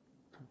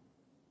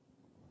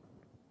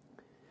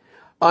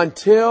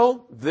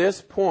 Until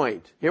this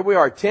point, here we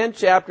are, 10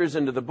 chapters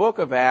into the book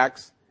of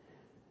Acts.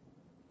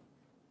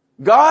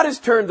 God has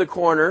turned the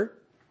corner,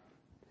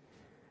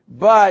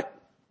 but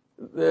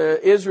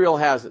Israel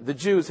hasn't. The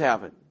Jews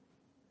haven't.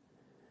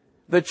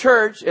 The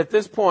church at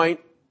this point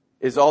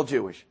is all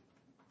Jewish.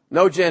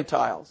 No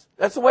Gentiles.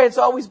 That's the way it's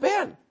always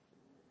been.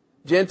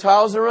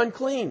 Gentiles are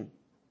unclean.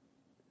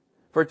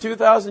 For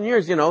 2,000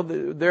 years,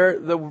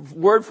 the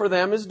word for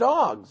them is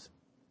dogs.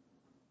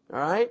 All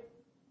right?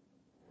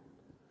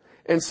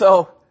 And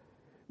so,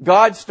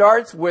 God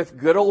starts with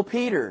good old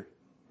Peter.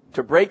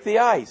 to break the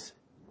ice.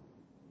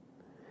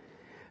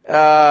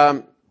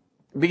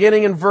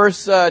 Beginning in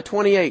verse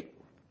 28.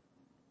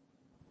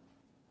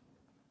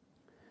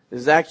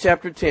 This is Acts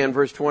chapter 10,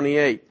 verse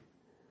 28.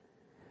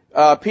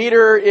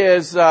 Peter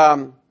is,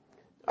 I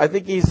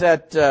think he's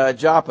at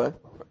Joppa.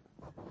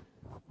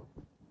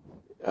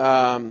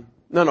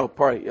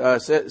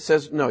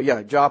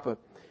 Joppa.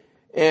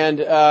 And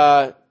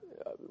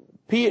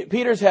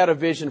Peter's had a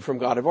vision from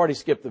God. I've already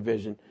skipped the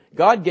vision.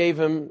 God gave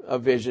him a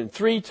vision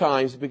 3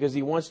 times because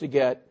he wants to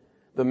get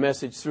the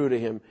message through to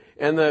him.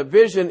 And the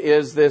vision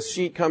is this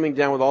sheet coming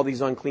down with all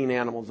these unclean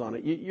animals on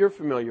it. You're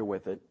familiar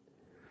with it.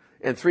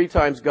 And 3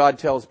 times God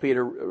tells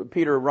Peter,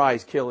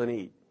 arise, kill and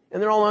eat.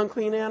 And they're all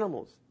unclean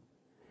animals.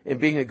 And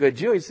being a good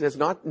Jew, he says,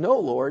 no,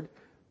 Lord.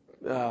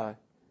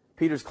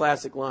 Peter's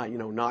classic line,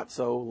 not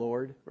so,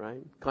 Lord,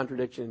 right?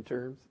 Contradiction in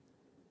terms.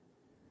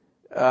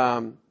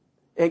 And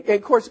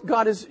of course,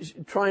 God is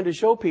trying to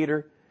show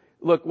Peter,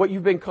 look, what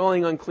you've been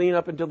calling unclean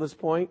up until this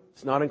point,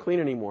 it's not unclean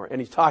anymore.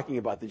 And he's talking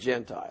about the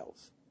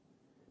Gentiles.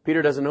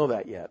 Peter doesn't know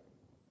that yet.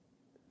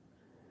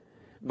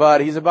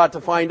 But he's about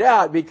to find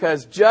out,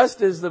 because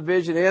just as the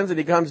vision ends and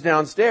he comes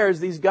downstairs,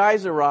 these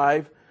guys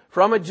arrive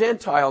from a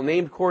Gentile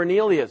named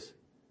Cornelius,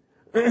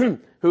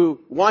 who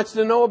wants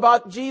to know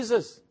about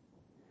Jesus.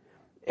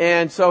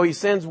 And so he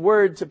sends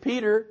word to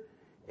Peter,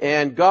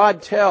 and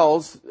God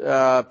tells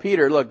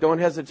Peter, look, don't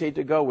hesitate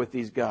to go with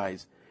these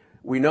guys.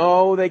 We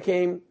know they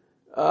came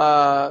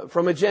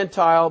from a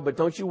Gentile, but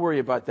don't you worry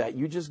about that.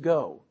 You just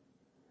go.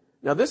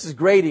 Now this is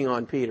grating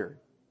on Peter,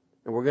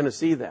 and we're going to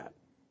see that.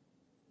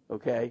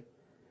 Okay?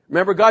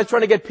 Remember, God's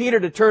trying to get Peter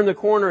to turn the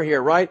corner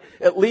here, right?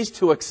 At least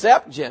to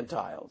accept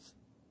Gentiles.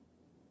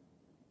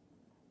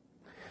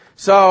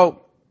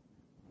 So,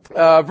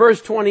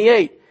 verse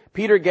 28,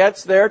 Peter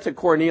gets there to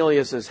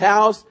Cornelius'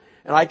 house,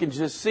 and I can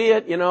just see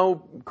it,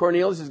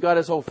 Cornelius has got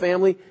his whole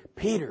family.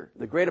 Peter,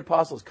 the great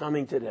apostle, is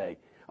coming today.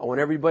 I want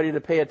everybody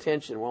to pay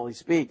attention while he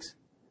speaks.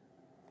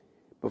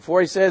 Before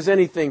he says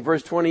anything,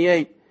 verse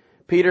 28,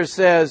 Peter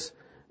says,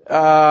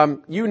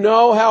 you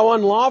know how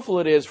unlawful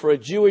it is for a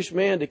Jewish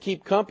man to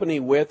keep company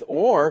with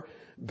or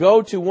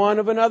go to one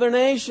of another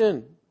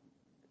nation.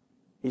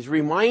 He's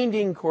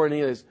reminding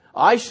Cornelius,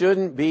 I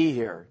shouldn't be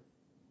here.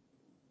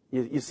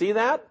 You see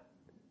that?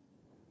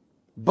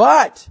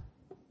 But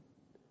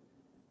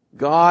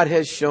God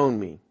has shown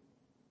me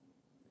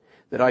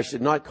that I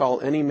should not call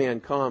any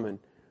man common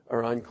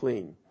or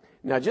unclean.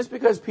 Now, just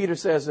because Peter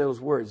says those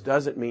words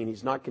doesn't mean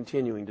he's not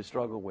continuing to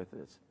struggle with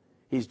this.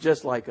 He's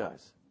just like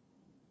us.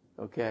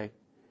 Okay?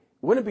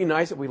 Wouldn't it be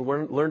nice if we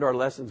learned our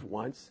lessons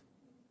once?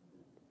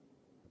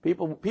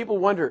 People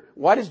wonder,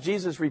 why does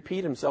Jesus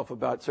repeat himself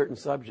about certain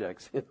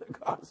subjects in the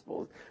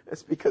Gospels?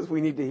 That's because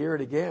we need to hear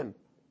it again.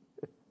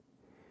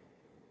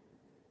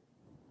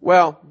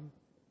 Well,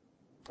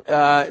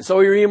 so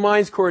he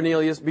reminds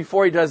Cornelius,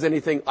 before he does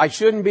anything, I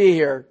shouldn't be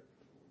here,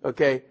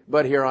 okay,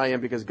 but here I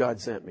am because God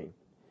sent me.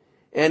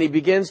 And he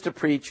begins to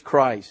preach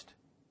Christ.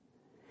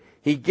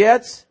 He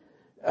gets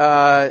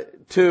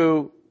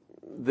to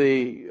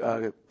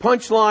the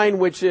punchline,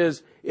 which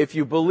is, if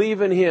you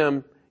believe in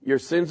him, your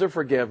sins are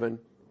forgiven,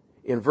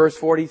 in verse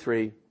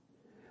 43.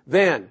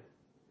 Then,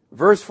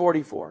 verse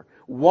 44,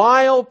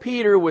 while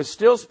Peter was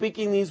still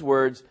speaking these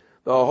words,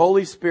 the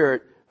Holy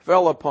Spirit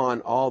fell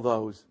upon all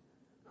those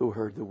who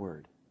heard the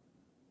word.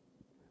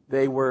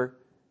 They were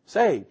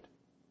saved.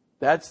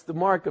 That's the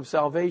mark of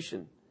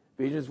salvation.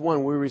 Ephesians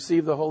 1, we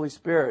receive the Holy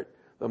Spirit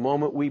the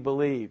moment we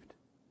believed.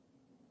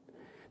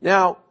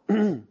 Now,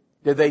 did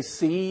they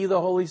see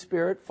the Holy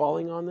Spirit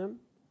falling on them?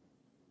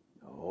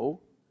 No.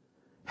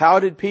 How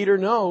did Peter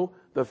know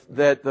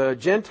that the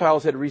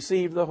Gentiles had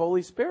received the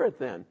Holy Spirit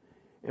then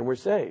and were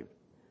saved?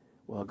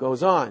 Well, it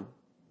goes on.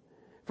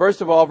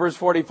 First of all, verse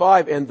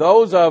 45, and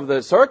those of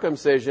the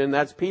circumcision,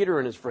 that's Peter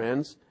and his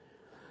friends,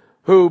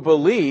 who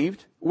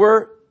believed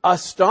were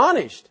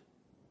astonished,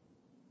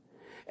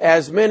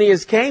 as many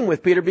as came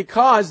with Peter,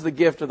 because the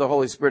gift of the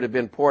Holy Spirit had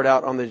been poured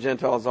out on the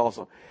Gentiles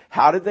also.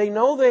 How did they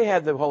know they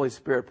had the Holy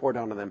Spirit poured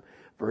out on them?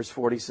 Verse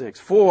 46,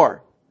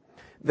 for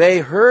they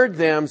heard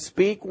them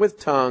speak with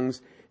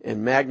tongues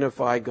and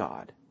magnify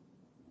God.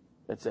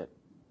 That's it.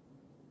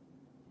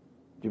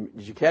 Did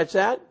you catch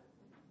that?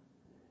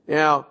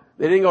 Now,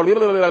 they didn't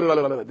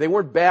go, they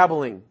weren't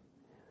babbling.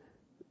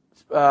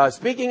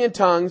 Speaking in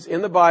tongues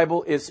in the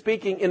Bible is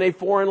speaking in a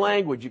foreign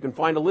language. You can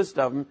find a list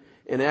of them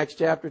in Acts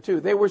chapter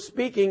 2. They were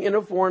speaking in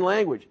a foreign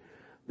language.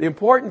 The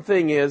important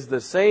thing is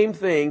the same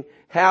thing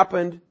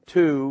happened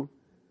to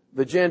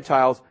the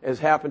Gentiles as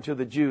happened to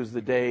the Jews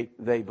the day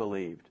they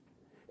believed.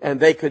 And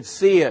they could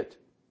see it.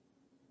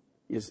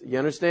 You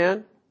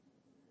understand?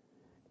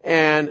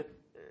 And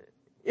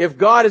if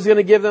God is going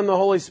to give them the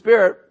Holy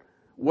Spirit,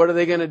 what are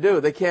they going to do?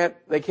 They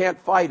can't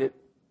fight it.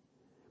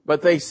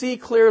 But they see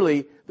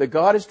clearly that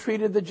God has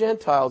treated the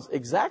Gentiles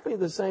exactly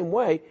the same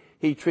way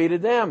He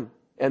treated them.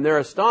 And they're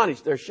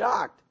astonished. They're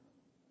shocked.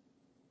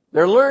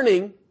 They're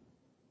learning,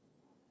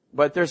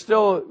 but they're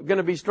still going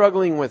to be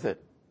struggling with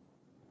it.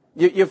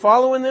 You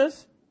following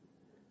this?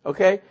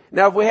 Okay.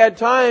 Now, if we had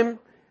time,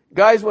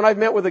 Guys, when I've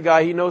met with a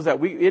guy, he knows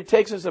that. It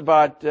takes us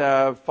about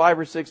 5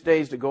 or 6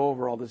 days to go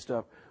over all this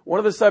stuff. One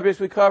of the subjects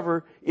we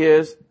cover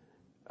is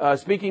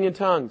speaking in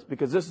tongues,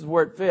 because this is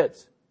where it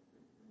fits.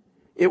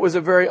 It was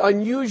a very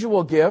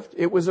unusual gift.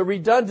 It was a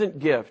redundant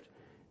gift.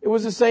 It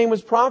was the same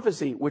as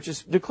prophecy, which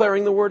is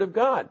declaring the Word of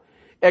God.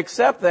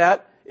 Except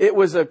that it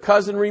was a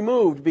cousin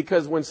removed,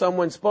 because when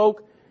someone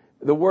spoke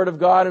the Word of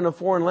God in a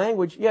foreign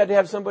language, you had to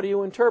have somebody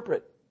who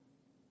interpret.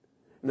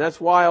 And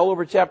that's why all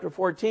over chapter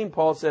 14,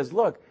 Paul says,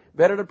 look,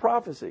 better to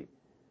prophesy.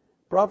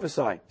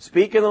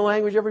 Speak in the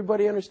language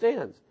everybody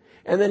understands.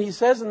 And then he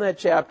says in that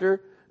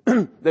chapter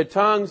that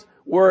tongues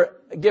were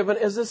given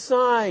as a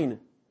sign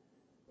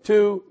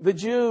to the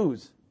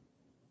Jews,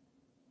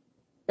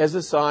 as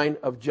a sign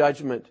of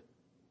judgment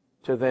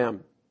to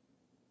them.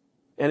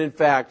 And in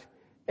fact,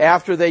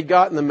 after they'd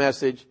gotten the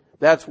message,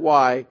 that's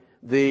why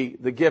the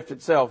gift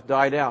itself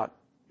died out.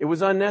 It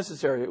was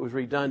unnecessary. It was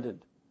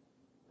redundant.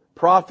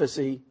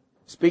 Prophecy,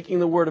 speaking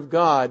the Word of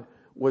God,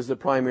 was the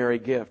primary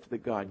gift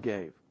that God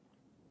gave.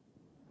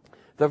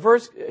 The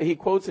verse he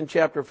quotes in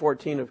chapter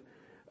 14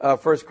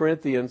 of 1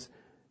 Corinthians,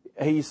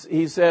 he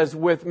says,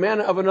 with men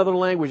of another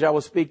language I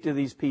will speak to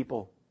these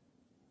people.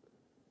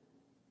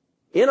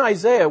 In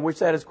Isaiah, which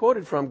that is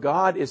quoted from,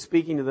 God is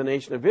speaking to the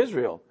nation of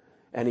Israel.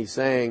 And he's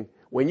saying,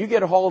 when you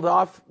get hauled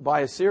off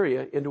by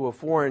Assyria into a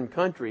foreign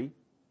country,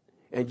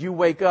 and you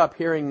wake up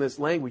hearing this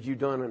language you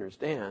don't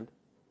understand,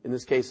 in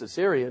this case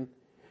Assyrian,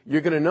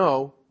 you're going to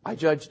know, I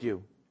judged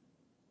you.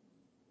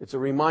 It's a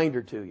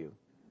reminder to you.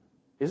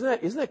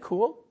 Isn't that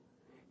cool?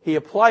 He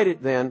applied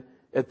it then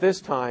at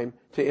this time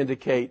to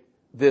indicate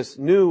this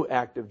new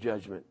act of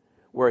judgment,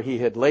 where he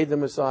had laid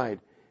them aside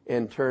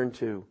and turned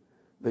to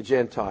the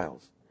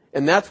Gentiles.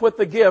 And that's what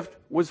the gift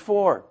was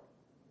for.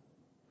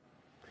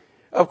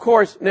 Of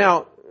course,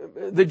 now,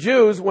 the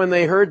Jews, when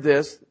they heard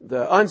this,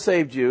 the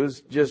unsaved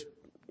Jews just,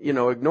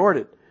 ignored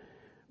it.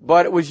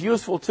 But it was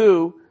useful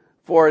too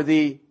for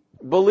the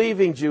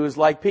believing Jews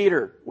like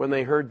Peter when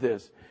they heard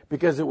this,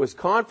 because it was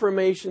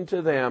confirmation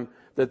to them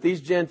that these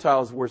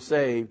Gentiles were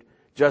saved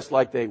just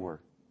like they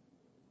were,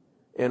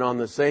 and on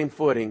the same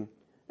footing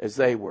as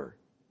they were.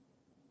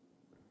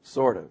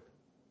 Sort of.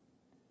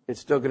 It's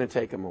still going to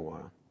take them a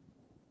while.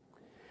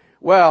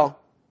 Well,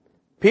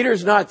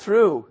 Peter's not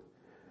through.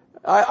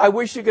 I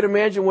wish you could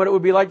imagine what it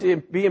would be like to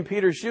be in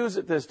Peter's shoes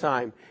at this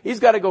time. He's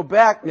got to go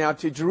back now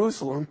to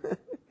Jerusalem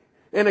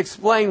and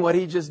explain what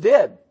he just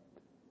did.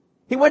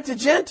 He went to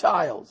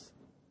Gentiles.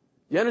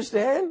 You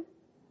understand?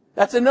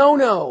 That's a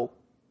no-no.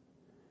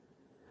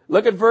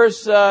 Look at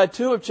verse 3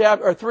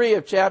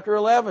 of chapter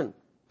 11.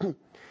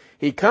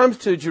 He comes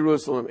to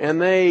Jerusalem,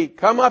 and they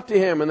come up to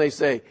him and they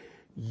say,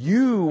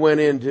 you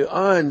went into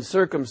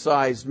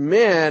uncircumcised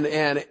men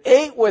and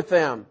ate with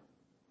them.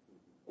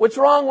 What's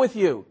wrong with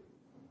you?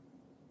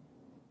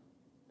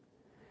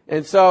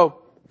 And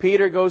so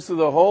Peter goes through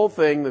the whole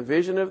thing, the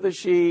vision of the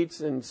sheets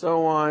and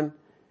so on.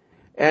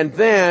 And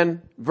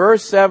then,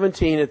 verse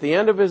 17, at the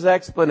end of his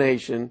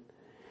explanation,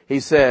 he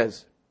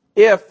says,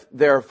 if,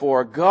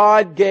 therefore,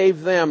 God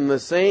gave them the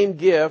same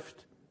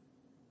gift,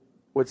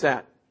 what's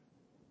that?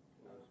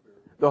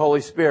 The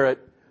Holy Spirit,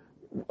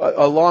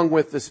 along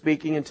with the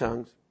speaking in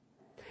tongues,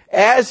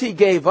 as he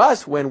gave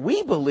us when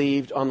we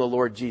believed on the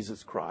Lord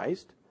Jesus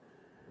Christ.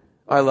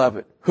 I love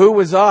it. Who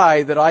was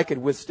I that I could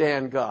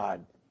withstand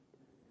God?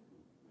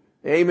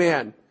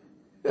 Amen.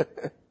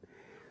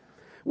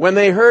 When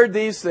they heard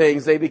these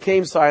things, they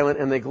became silent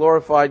and they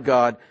glorified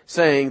God,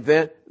 saying,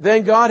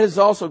 then God has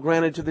also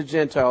granted to the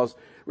Gentiles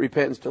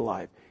repentance to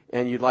life.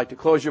 And you'd like to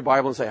close your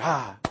Bible and say,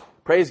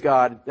 praise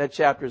God, that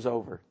chapter's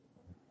over.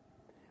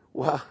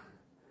 Well,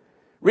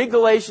 read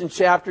Galatians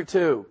chapter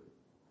 2.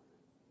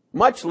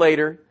 Much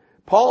later,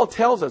 Paul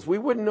tells us, we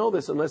wouldn't know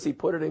this unless he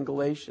put it in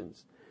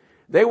Galatians.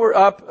 They were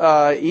up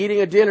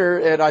eating a dinner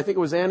at, I think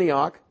it was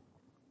Antioch.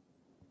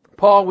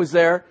 Paul was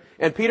there,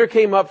 and Peter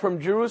came up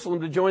from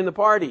Jerusalem to join the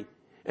party.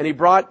 And he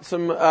brought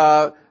some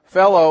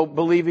fellow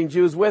believing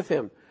Jews with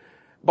him.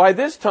 By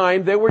this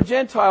time, there were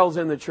Gentiles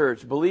in the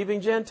church,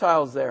 believing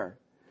Gentiles there.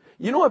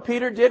 You know what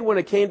Peter did when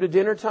it came to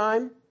dinner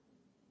time?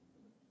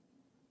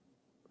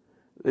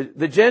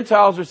 The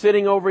Gentiles are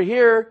sitting over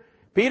here.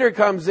 Peter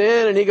comes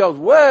in and he goes,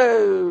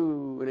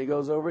 whoa! And he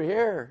goes over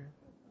here.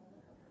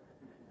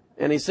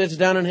 And he sits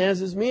down and has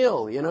his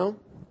meal,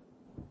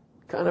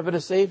 kind of at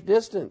a safe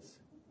distance.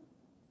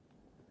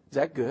 Is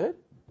that good?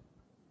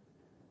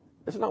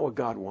 That's not what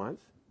God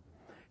wants.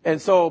 And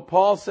so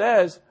Paul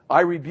says,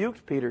 I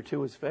rebuked Peter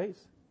to his face.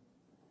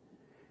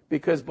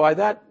 Because by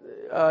that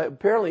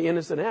apparently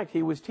innocent act,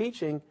 he was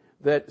teaching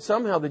that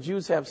somehow the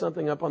Jews have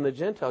something up on the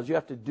Gentiles. You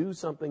have to do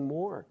something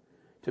more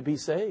to be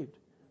saved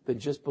than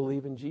just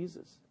believe in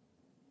Jesus.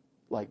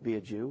 Like be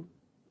a Jew,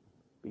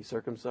 be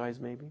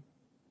circumcised maybe.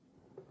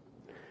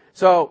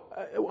 So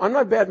I'm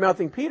not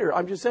bad-mouthing Peter.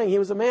 I'm just saying he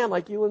was a man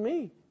like you and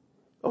me.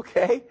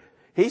 Okay?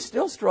 He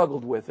still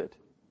struggled with it.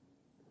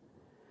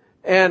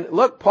 And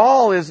look,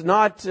 Paul is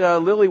not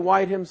lily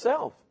white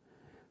himself.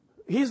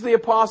 He's the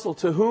apostle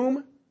to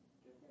whom?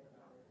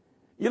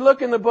 You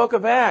look in the book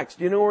of Acts.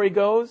 Do you know where he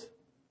goes?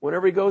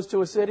 Whenever he goes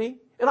to a city?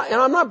 And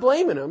I'm not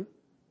blaming him.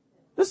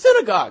 The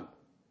synagogue.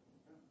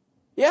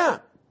 Yeah.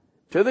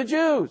 To the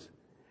Jews.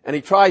 And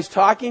he tries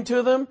talking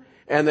to them,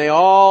 and they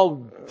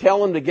all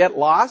tell him to get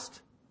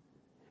lost.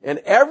 And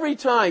every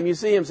time you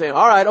see him saying,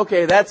 all right,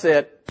 okay, that's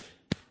it.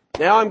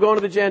 Now I'm going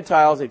to the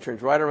Gentiles. He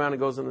turns right around and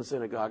goes in the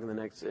synagogue in the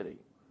next city.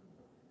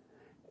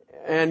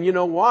 And you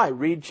know why?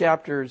 Read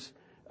chapters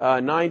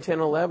 9, 10,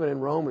 11 in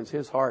Romans.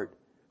 His heart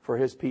for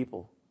his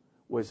people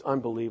was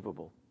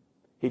unbelievable.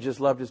 He just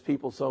loved his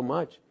people so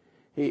much.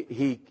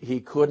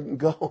 He couldn't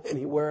go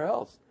anywhere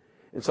else.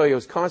 And so he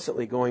was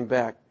constantly going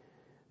back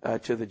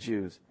to the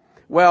Jews.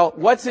 Well,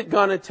 what's it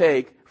going to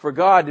take for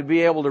God to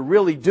be able to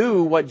really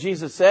do what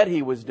Jesus said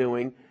he was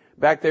doing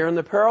back there in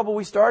the parable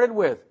we started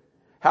with?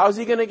 How's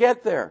he going to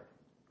get there?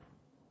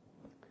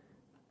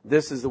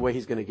 This is the way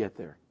he's going to get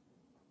there.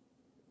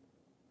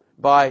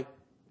 By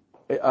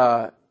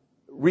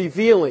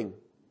revealing,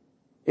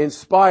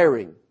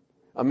 inspiring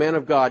a man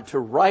of God to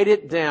write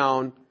it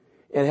down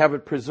and have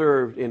it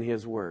preserved in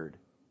his word.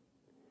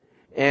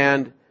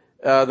 And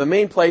the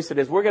main place it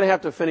is, we're going to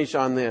have to finish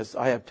on this.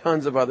 I have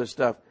tons of other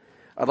stuff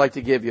I'd like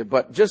to give you,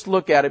 but just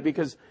look at it,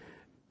 because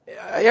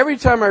every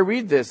time I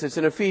read this, it's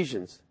in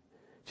Ephesians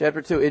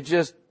chapter 2.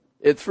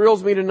 It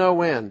thrills me to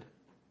no end.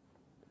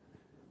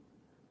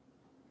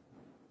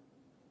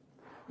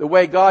 The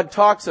way God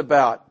talks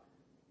about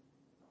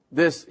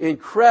this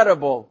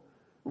incredible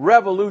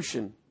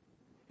revolution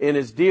in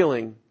his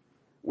dealing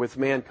with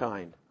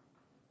mankind.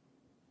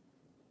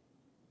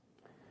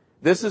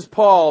 This is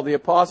Paul, the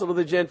apostle to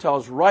the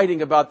Gentiles,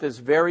 writing about this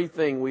very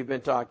thing we've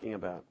been talking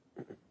about.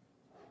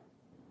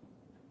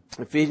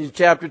 Ephesians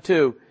chapter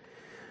 2,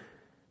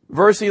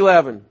 verse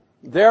 11.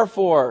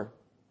 Therefore,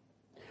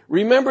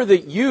 remember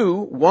that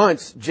you,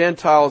 once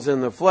Gentiles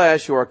in the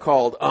flesh, who are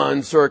called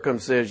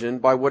uncircumcision,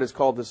 by what is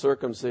called the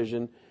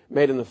circumcision,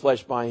 made in the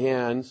flesh by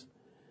hands,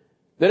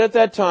 that at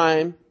that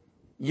time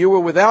you were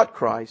without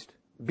Christ,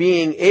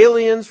 being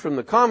aliens from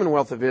the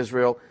commonwealth of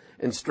Israel,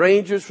 and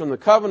strangers from the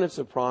covenants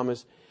of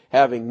promise,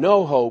 having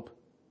no hope,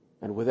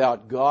 and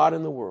without God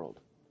in the world.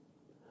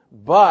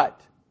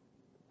 But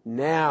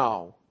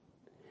now,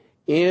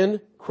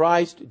 in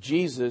Christ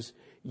Jesus,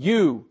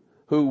 you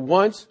who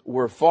once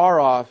were far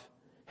off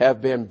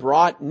have been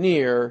brought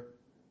near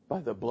by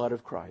the blood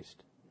of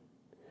Christ.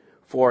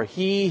 For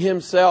he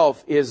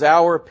himself is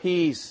our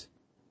peace,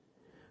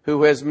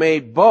 who has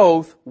made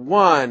both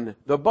one.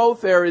 The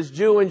both there is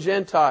Jew and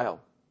Gentile,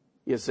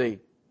 you see.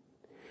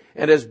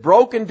 And has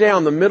broken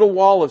down the middle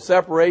wall of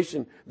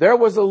separation. There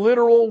was a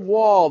literal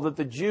wall that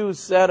the Jews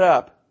set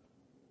up.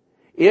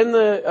 In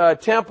the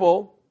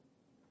temple,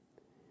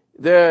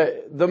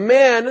 the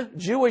men,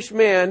 Jewish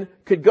men,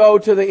 could go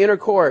to the inner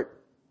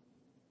court.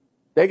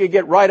 They could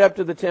get right up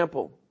to the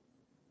temple.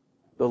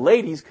 The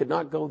ladies could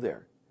not go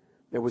there.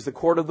 There was the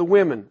court of the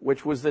women,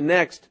 which was the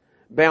next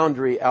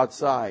boundary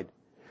outside.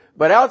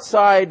 But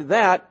outside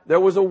that,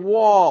 there was a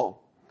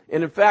wall.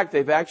 And in fact,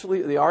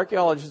 the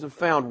archaeologists have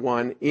found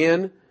one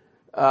in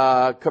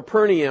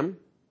Capernaum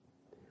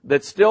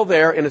that's still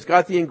there, and it's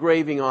got the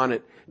engraving on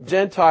it.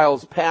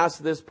 Gentiles pass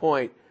this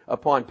point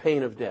upon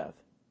pain of death.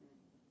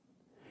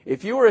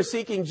 If you were a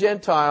seeking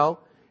Gentile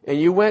and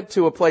you went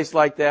to a place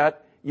like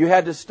that, you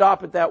had to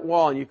stop at that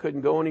wall and you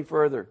couldn't go any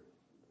further.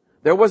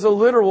 There was a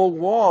literal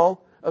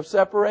wall of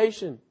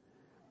separation.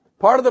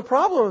 Part of the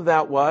problem of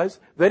that was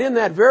that in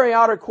that very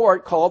outer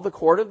court, called the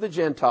court of the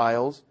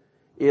Gentiles,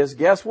 is,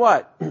 guess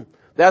what?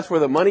 That's where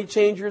the money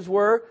changers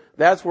were.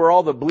 That's where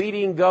all the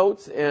bleating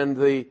goats and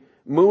the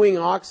mooing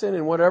oxen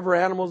and whatever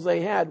animals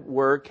they had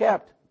were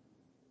kept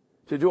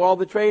to do all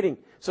the trading.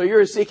 So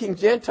you're a seeking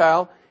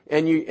Gentile,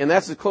 and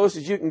that's as close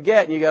as you can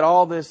get, and you got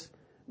all this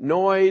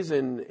noise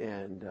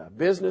and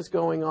business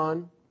going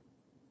on.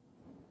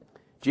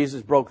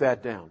 Jesus broke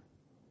that down.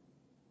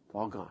 It's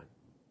all gone.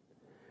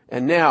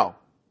 And now,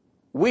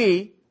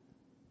 we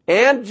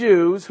and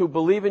Jews who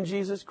believe in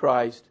Jesus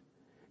Christ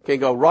can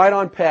go right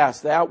on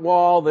past that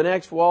wall, the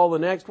next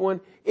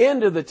one,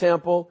 into the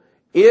temple,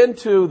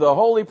 into the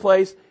holy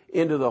place,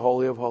 into the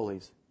Holy of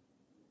Holies.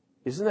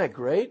 Isn't that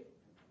great?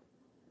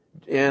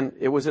 And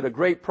it was at a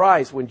great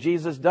price when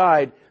Jesus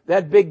died.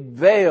 That big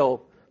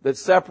veil that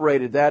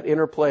separated that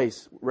inner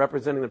place,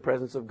 representing the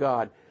presence of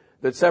God,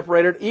 that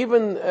separated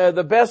even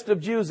the best of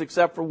Jews,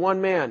 except for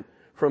one man,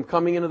 from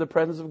coming into the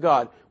presence of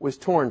God, was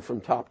torn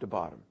from top to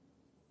bottom.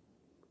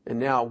 And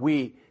now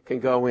we can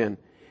go in.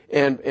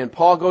 And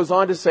Paul goes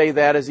on to say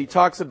that as he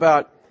talks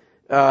about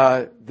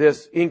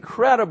this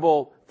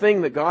incredible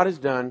thing that God has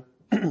done.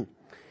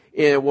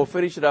 And we'll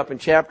finish it up in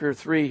chapter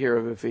 3 here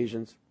of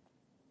Ephesians.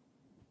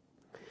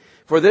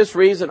 For this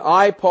reason,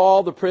 I,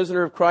 Paul, the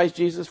prisoner of Christ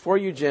Jesus, for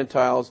you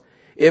Gentiles,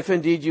 if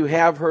indeed you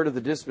have heard of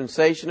the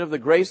dispensation of the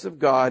grace of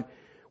God,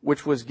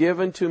 which was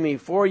given to me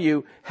for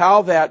you,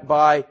 how that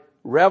by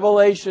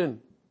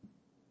revelation.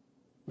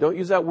 Don't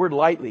use that word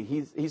lightly.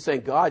 He's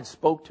saying God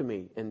spoke to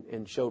me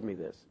and showed me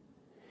this.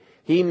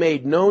 He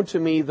made known to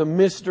me the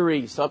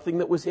mystery, something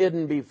that was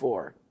hidden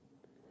before,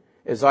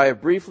 as I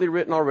have briefly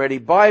written already,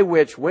 by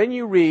which, when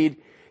you read,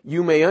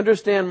 you may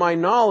understand my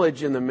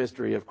knowledge in the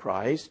mystery of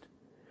Christ,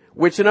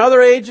 which in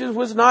other ages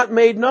was not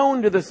made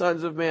known to the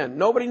sons of men.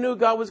 Nobody knew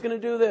God was going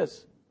to do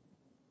this.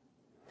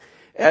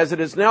 As it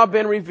has now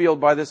been revealed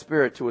by the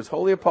Spirit to His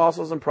holy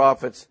apostles and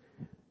prophets.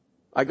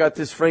 I got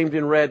this framed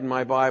in red in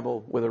my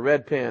Bible with a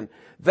red pen.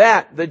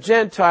 That the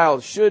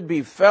Gentiles should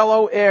be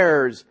fellow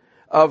heirs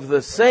of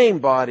the same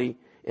body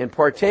and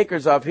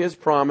partakers of His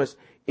promise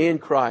in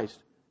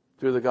Christ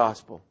through the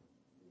gospel.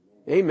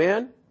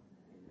 Amen.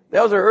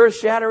 Those are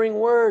earth-shattering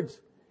words.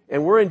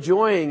 And we're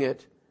enjoying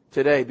it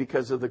today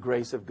because of the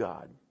grace of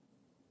God.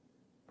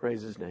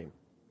 Praise His name.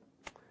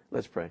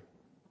 Let's pray.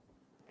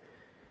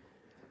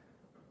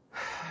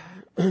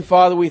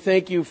 Father, we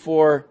thank You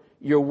for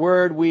Your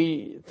word.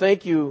 We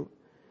thank You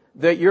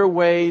that Your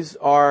ways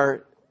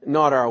are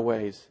not our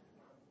ways.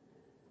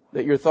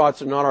 That Your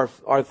thoughts are not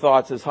our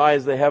thoughts. As high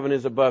as the heaven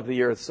is above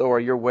the earth, so are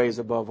Your ways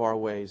above our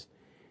ways,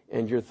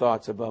 and Your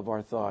thoughts above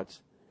our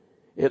thoughts.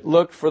 It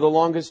looked for the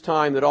longest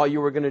time that all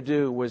You were going to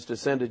do was to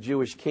send a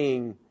Jewish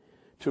king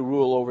to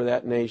rule over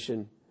that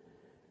nation.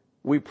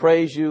 We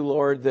praise You,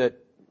 Lord, that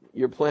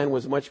Your plan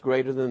was much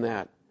greater than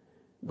that.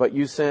 But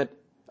You sent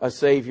a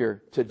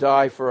Savior to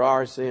die for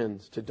our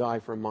sins, to die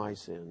for my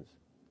sins.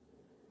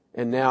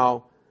 And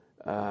now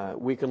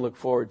we can look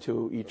forward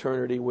to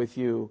eternity with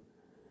You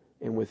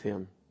and with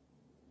Him.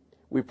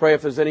 We pray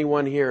if there's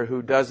anyone here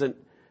who doesn't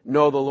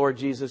know the Lord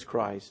Jesus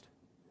Christ,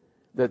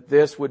 that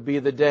this would be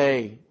the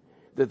day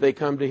that they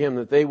come to Him,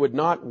 that they would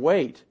not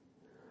wait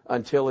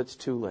until it's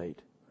too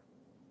late.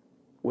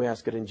 We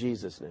ask it in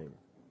Jesus' name.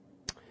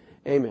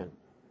 Amen.